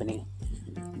first company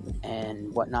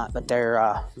and whatnot, but their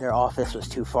office was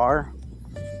too far,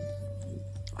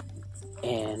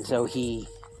 and so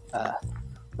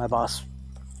my boss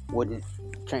wouldn't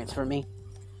transfer me.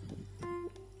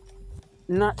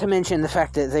 Not to mention the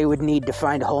fact that they would need to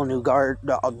find a whole new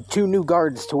two new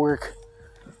guards to work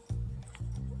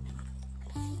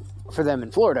for them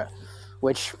in Florida,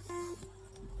 which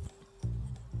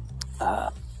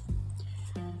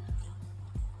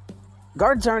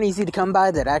guards aren't easy to come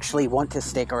by that actually want to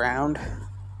stick around.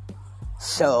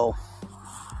 So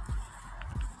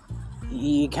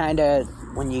you kind of,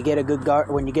 when you get good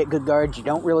guards, you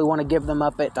don't really want to give them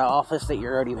up at the office that you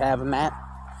already have them at.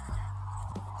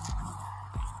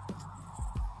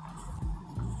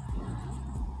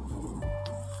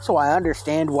 So I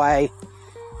understand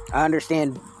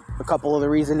a couple of the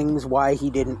reasonings why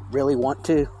he didn't really want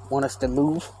us to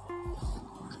move.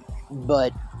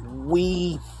 But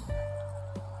we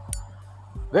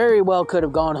very well could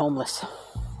have gone homeless.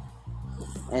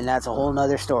 And that's a whole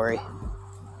nother story.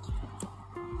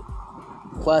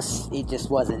 Plus, it just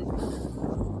wasn't.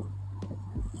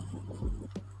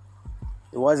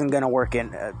 It wasn't going to work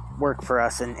for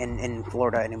us in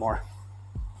Florida anymore.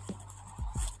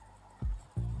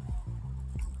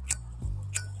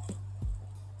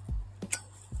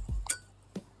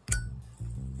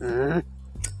 Mm-hmm.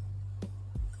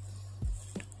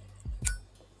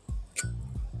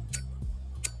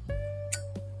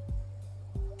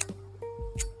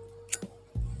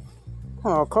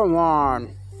 Oh, come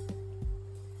on.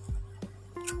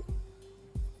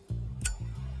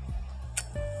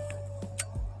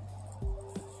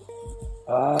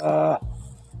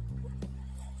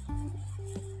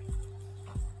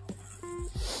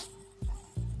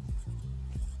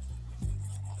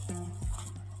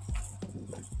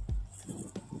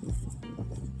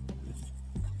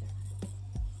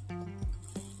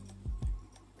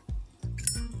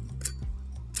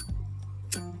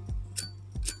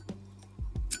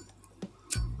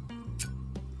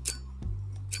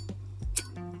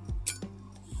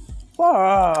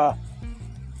 Ah.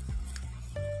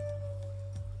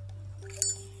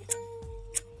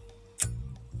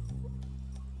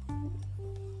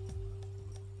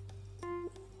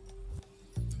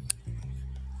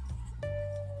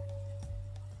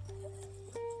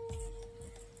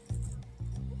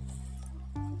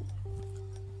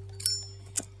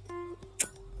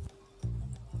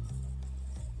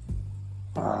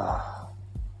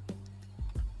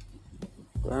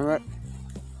 Damn it.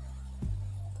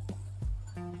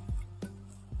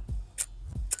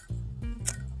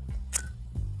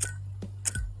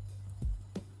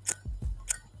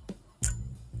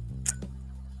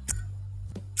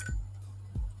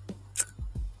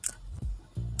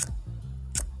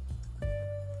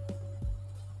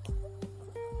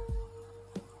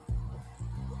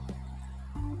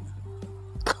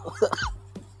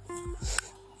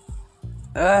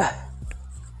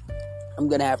 I'm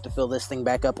gonna have to fill this thing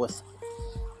back up with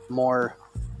more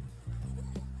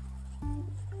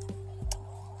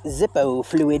Zippo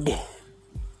fluid.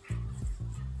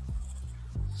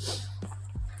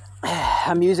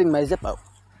 I'm using my Zippo.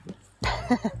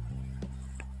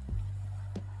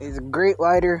 It's a great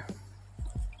lighter.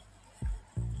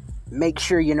 Make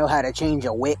sure you know how to change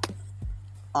a wick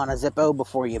on a Zippo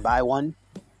before you buy one.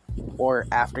 Or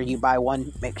after you buy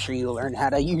one, make sure you learn how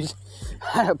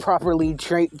to properly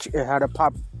change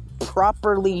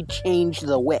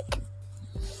the wick,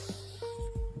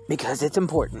 because it's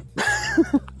important.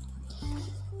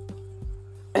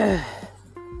 Where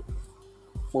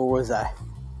was I?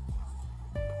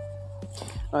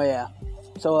 Oh yeah,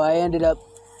 so I ended up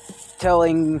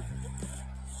giving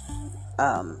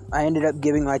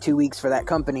my 2 weeks for that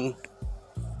company.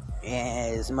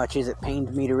 As much as it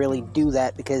pained me to really do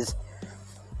that, because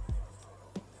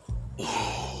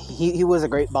he was a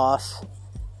great boss.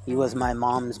 He was my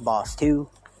mom's boss too.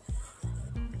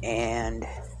 And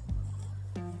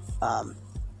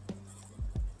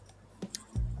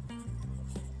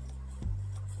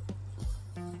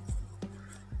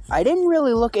I didn't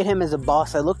really look at him as a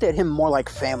boss. I looked at him more like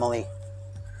family.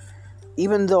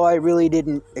 Even though I really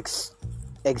didn't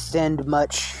extend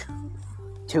much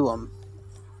to him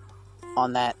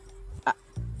on that.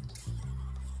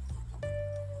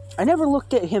 I never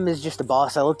looked at him as just a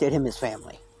boss. I looked at him as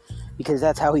family, because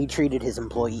that's how he treated his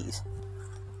employees.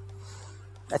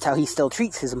 That's how he still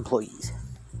treats his employees.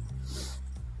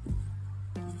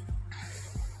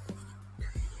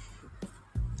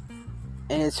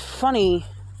 And it's funny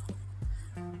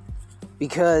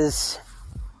because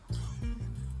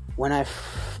when I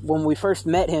first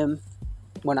met him,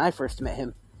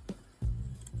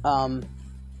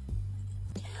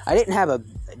 I didn't have a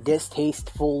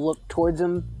distasteful look towards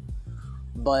him,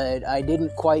 but I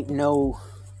didn't quite know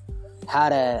how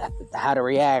to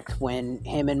react when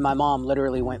him and my mom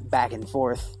literally went back and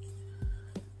forth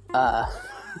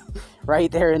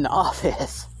right there in the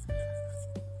office.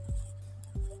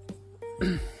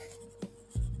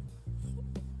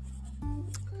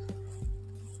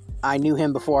 I knew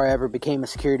him before I ever became a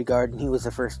security guard, and he was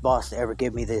the first boss to ever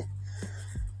give me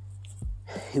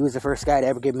he was the first guy to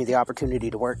ever give me the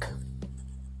opportunity to work.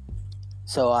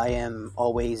 So I am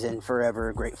always and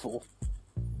forever grateful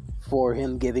for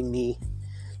him giving me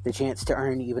the chance to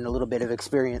earn even a little bit of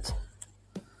experience.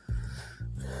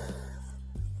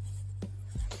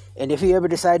 And if he ever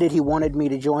decided he wanted me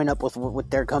to join up with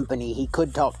their company, he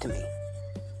could talk to me.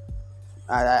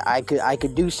 I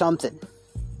could do something.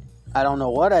 I don't know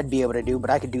what I'd be able to do, but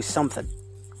I could do something.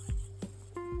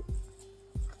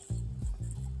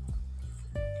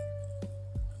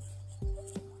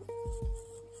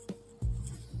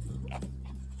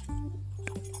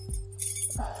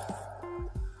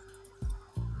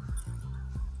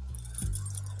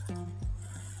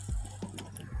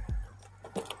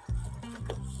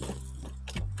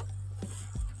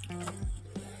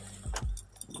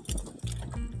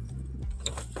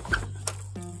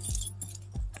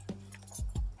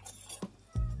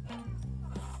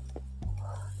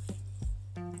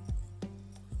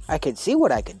 I could see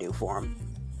what I could do for him.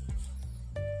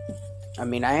 I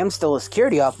mean, I am still a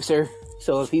security officer,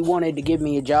 so if he wanted to give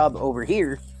me a job over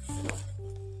here,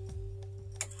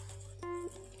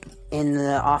 in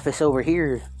the office over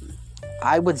here,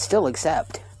 I would still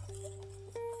accept.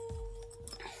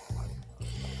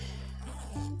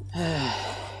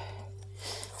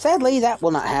 Sadly, that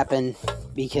will not happen,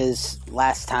 because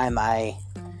last time I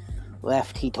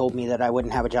left, he told me that I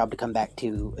wouldn't have a job to come back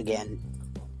to again.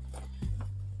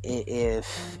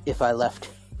 If I left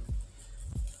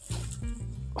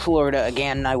Florida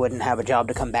again, I wouldn't have a job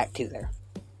to come back to there.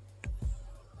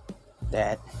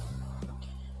 That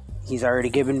he's already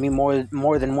given me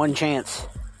more than one chance.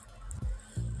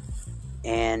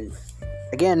 And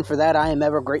again, for that I am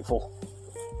ever grateful.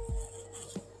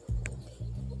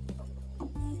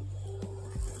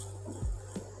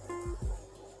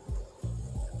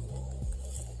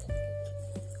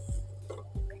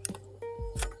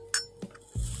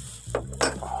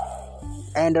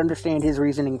 And understand his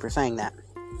reasoning for saying that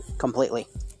completely.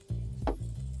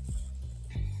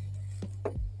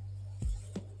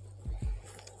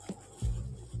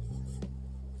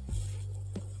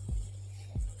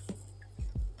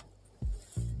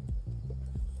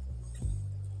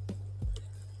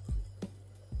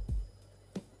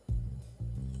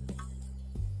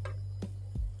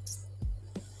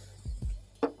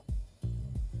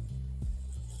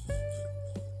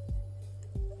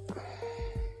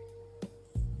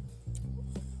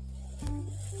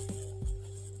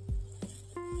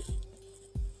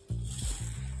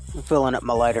 I'm filling up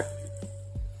my lighter.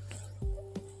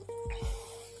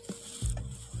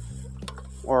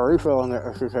 Or refilling it,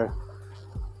 I should say.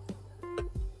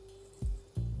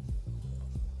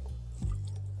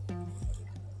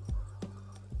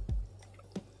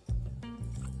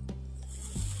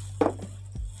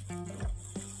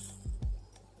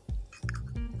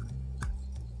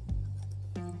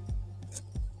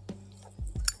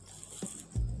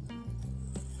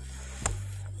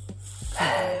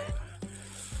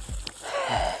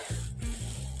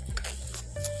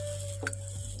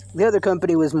 The other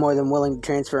company was more than willing to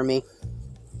transfer me.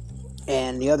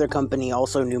 And the other company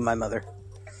also knew my mother.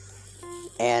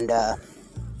 And,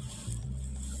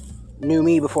 knew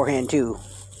me beforehand, too.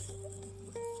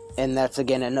 And that's,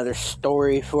 again, another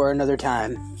story for another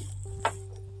time.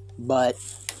 But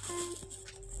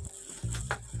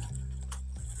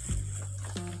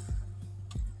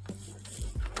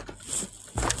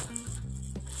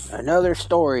another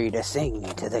story to sing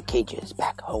to the cages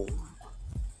back home.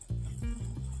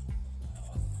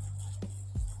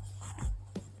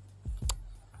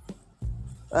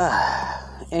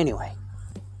 Anyway,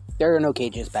 there are no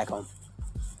cages back home.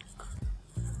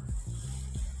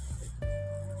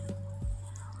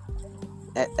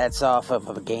 That's off of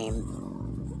a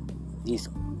game.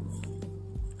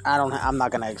 I'm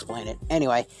not gonna explain it.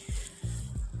 Anyway,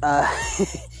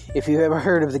 if you ever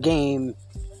heard of the game,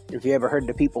 if you ever heard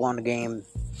the people on the game,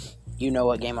 you know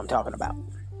what game I'm talking about.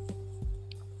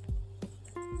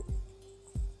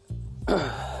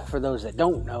 For those that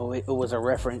don't know, it was a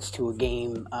reference to a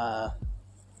game,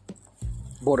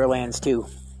 Borderlands 2.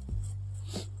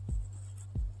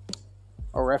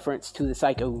 A reference to the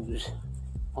Psychos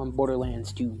on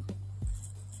Borderlands 2.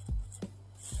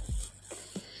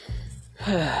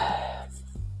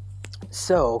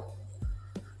 So,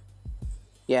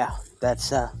 yeah,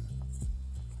 that's,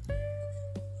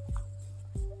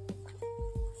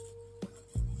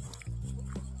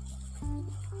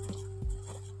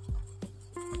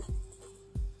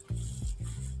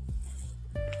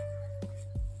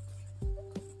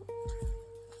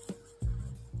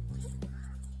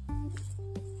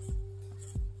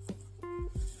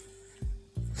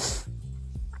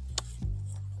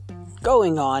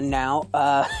 going on now.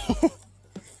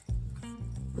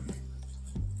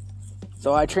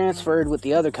 So I transferred with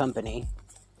the other company,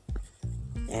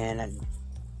 and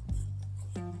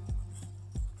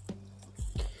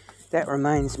that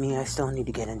reminds me, I still need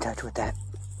to get in touch with that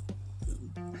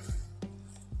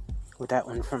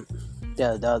one from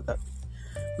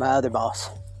my other boss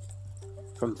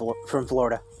from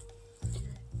Florida,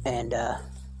 and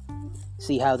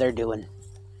see how they're doing.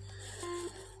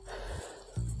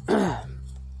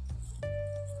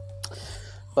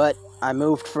 But I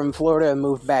moved from Florida and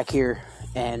moved back here,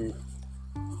 and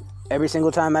every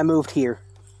single time I moved here,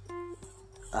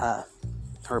 her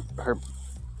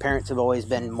parents have always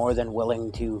been more than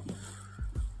willing to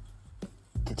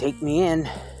take me in,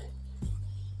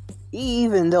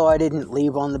 even though I didn't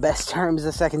leave on the best terms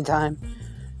the second time.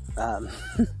 Her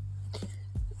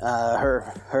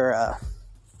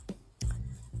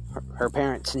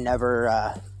parents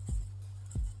never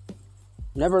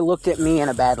looked at me in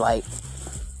a bad light.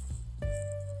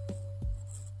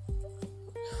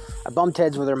 I bumped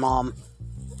heads with her mom.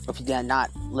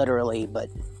 Not literally, but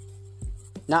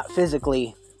not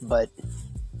physically, but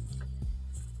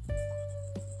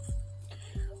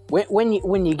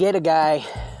when you get a guy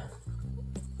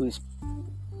who's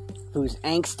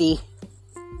angsty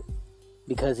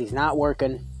because he's not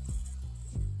working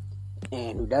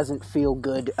and who doesn't feel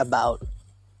good about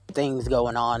things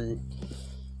going on,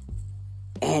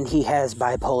 and he has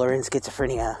bipolar and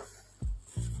schizophrenia,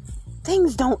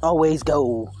 things don't always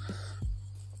go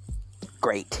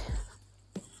great.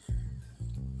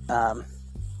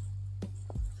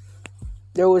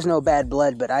 There was no bad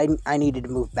blood, but I needed to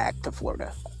move back to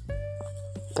Florida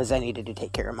because I needed to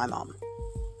take care of my mom.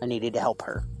 I needed to help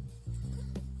her.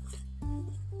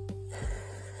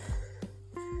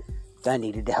 I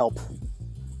needed to help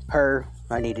her.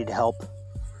 I needed to help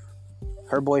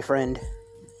her boyfriend.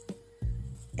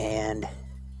 And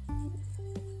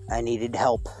I needed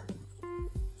help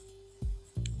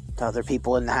to other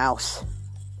people in the house.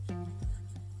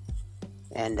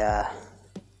 And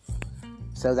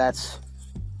so that's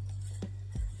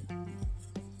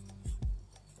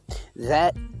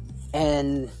that,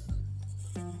 and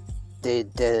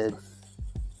the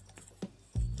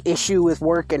issue with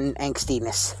work and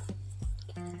angstiness.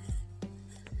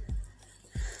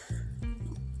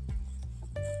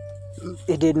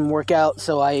 It didn't work out,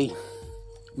 so I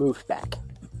moved back.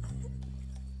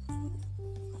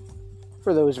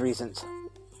 For those reasons.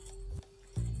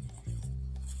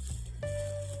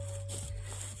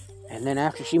 And then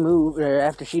after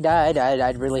she died,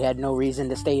 I really had no reason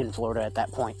to stay in Florida at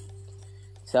that point.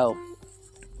 So,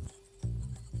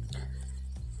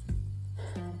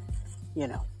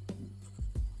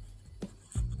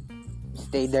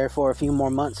 stayed there for a few more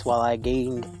months while I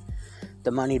gained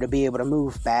the money to be able to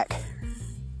move back.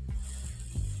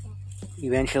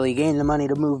 Eventually gained the money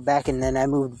to move back, and then I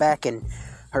moved back, and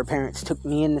her parents took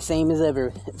me in the same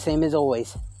as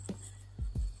always.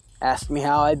 Asked me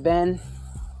how I'd been.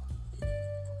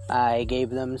 I gave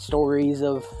them stories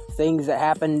of things that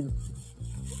happened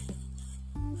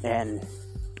and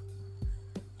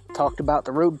talked about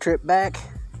the road trip back.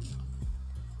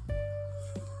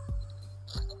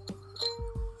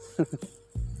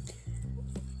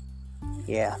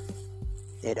 Yeah,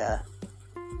 it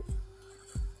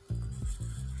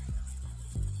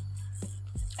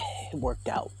worked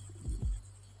out.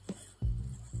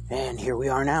 And here we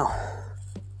are now.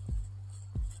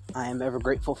 I am ever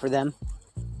grateful for them.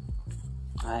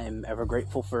 I am ever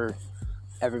grateful for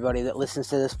everybody that listens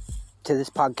to this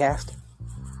podcast.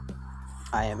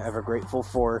 I am ever grateful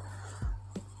for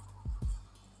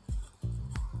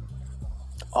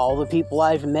all the people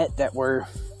I've met that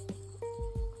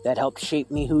helped shape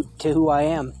me to who I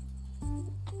am.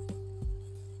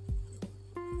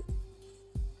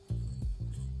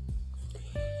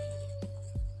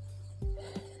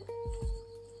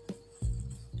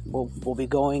 We'll be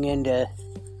going into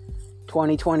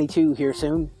 2022 here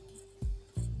soon,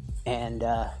 and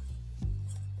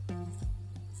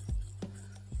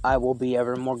I will be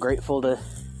ever more grateful to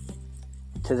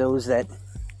those that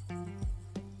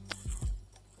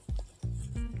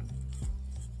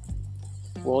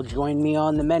will join me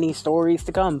on the many stories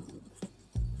to come.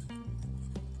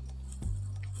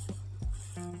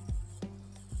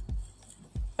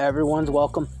 Everyone's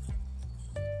welcome,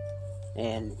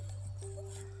 and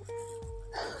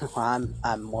I'm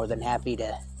more than happy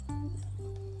to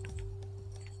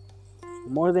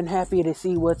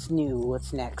see what's new,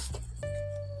 what's next.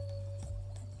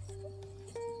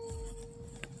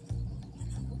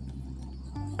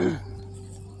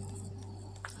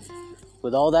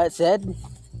 With all that said,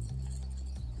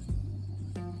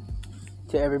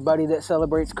 to everybody that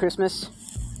celebrates Christmas,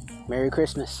 Merry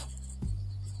Christmas.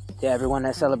 To everyone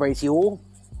that celebrates Yule,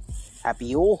 Happy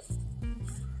Yule.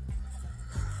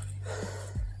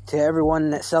 To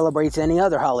everyone that celebrates any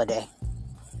other holiday,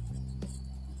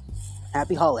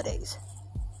 Happy Holidays.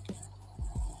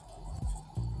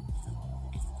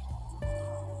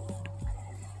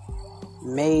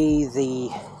 May the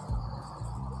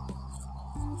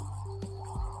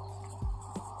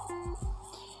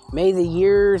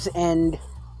year's end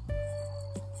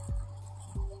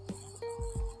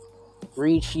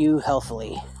reach you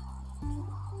healthily.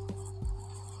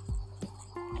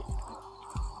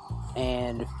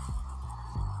 And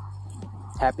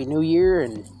Happy New Year,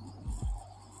 and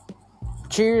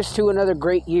cheers to another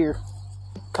great year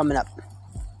coming up.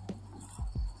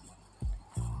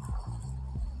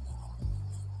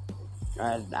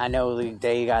 I know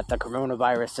they got the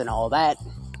coronavirus and all that,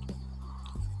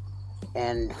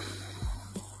 and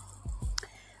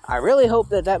I really hope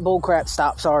that bullcrap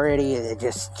stops already. It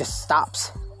just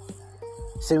stops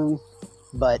soon,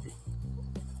 but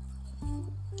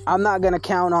I'm not going to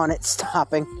count on it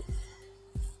stopping.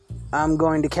 I'm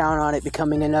going to count on it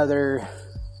becoming another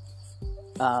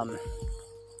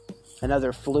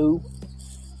flu.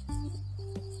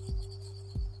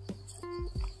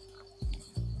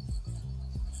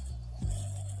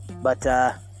 But,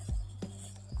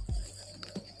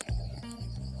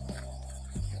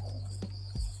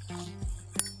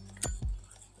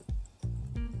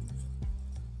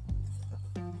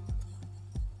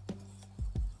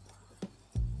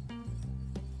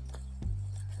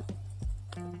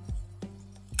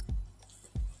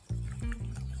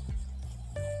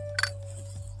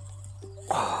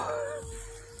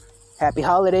 happy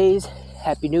holidays,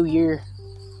 Happy New Year.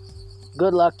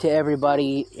 Good luck to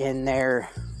everybody in their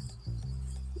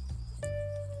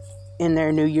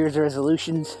New Year's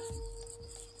resolutions.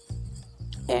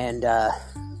 And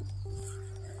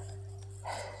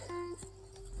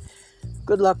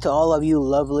good luck to all of you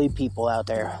lovely people out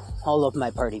there, all of my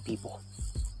party people.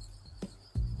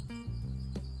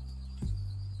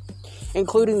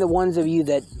 Including the ones of you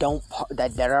that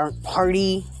aren't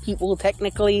party people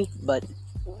technically, but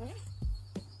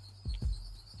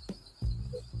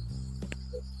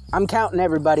I'm counting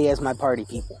everybody as my party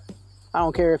people. I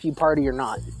don't care if you party or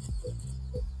not.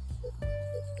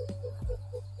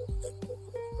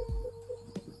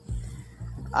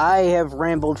 I have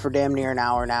rambled for damn near an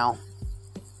hour now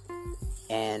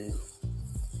and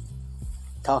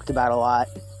talked about a lot.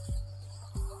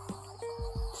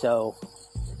 So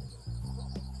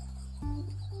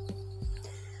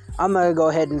I'm going to go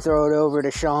ahead and throw it over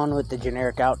to Sean with the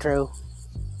generic outro.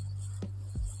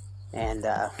 And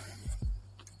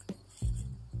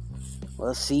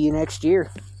we'll see you next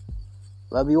year.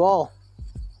 Love you all.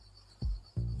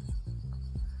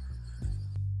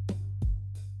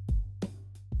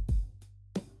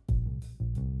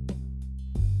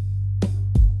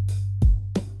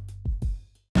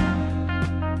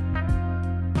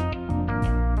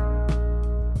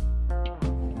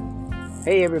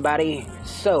 Hey everybody,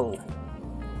 so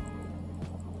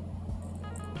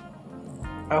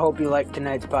I hope you liked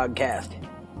tonight's podcast,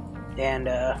 and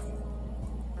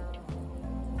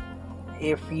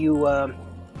if you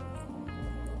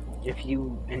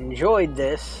enjoyed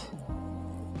this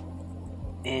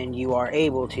and you are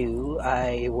able to,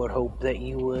 I would hope that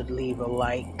you would leave a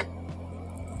like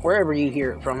wherever you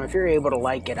hear it from. If you're able to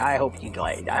like it, I hope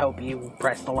you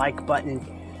press the like button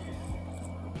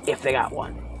if they got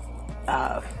one.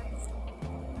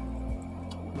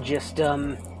 Just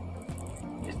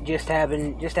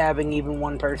having even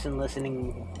one person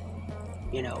listening,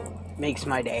 makes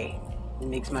my day. It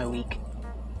makes my week.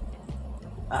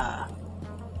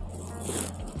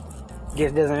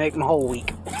 Just doesn't make my whole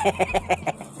week.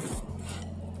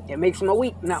 It makes my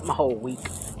week, not my whole week.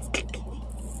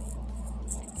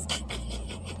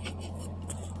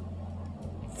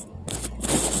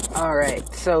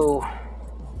 Alright, so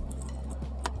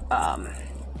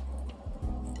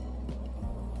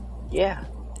yeah,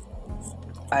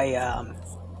 I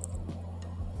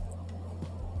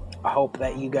hope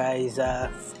that you guys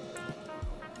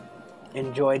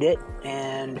enjoyed it,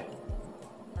 and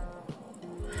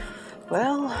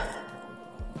well,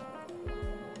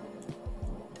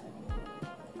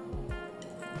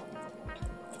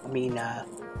 I mean, of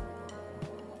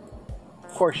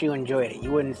course you enjoyed it.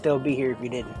 You wouldn't still be here if you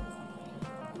didn't.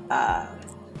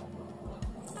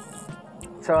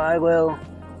 So I will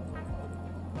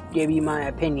give you my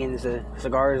opinions. A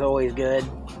cigar is always good,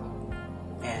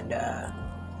 and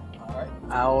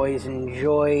I always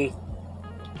enjoy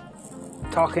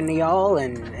talking to y'all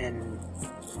and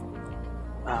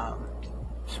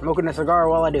smoking a cigar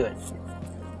while I do it.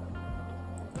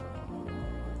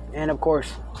 And of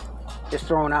course, just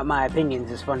throwing out my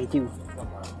opinions is funny too.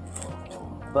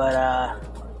 But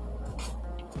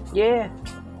yeah.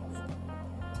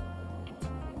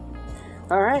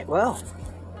 Alright, well,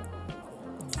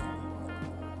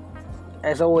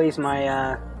 as always,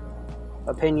 my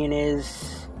opinion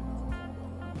is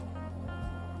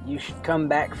you should come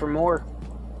back for more.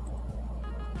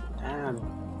 I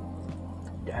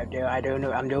don't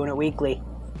know. I'm doing it weekly,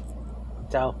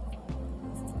 so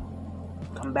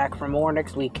come back for more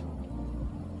next week.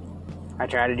 I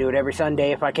try to do it every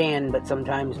Sunday if I can, but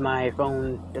sometimes my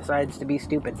phone decides to be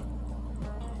stupid.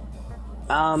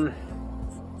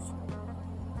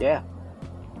 Yeah.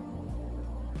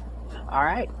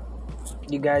 Alright.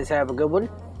 You guys have a good one,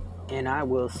 and I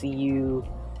will see you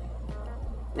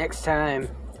next time.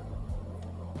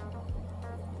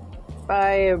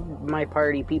 Bye, my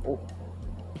party people.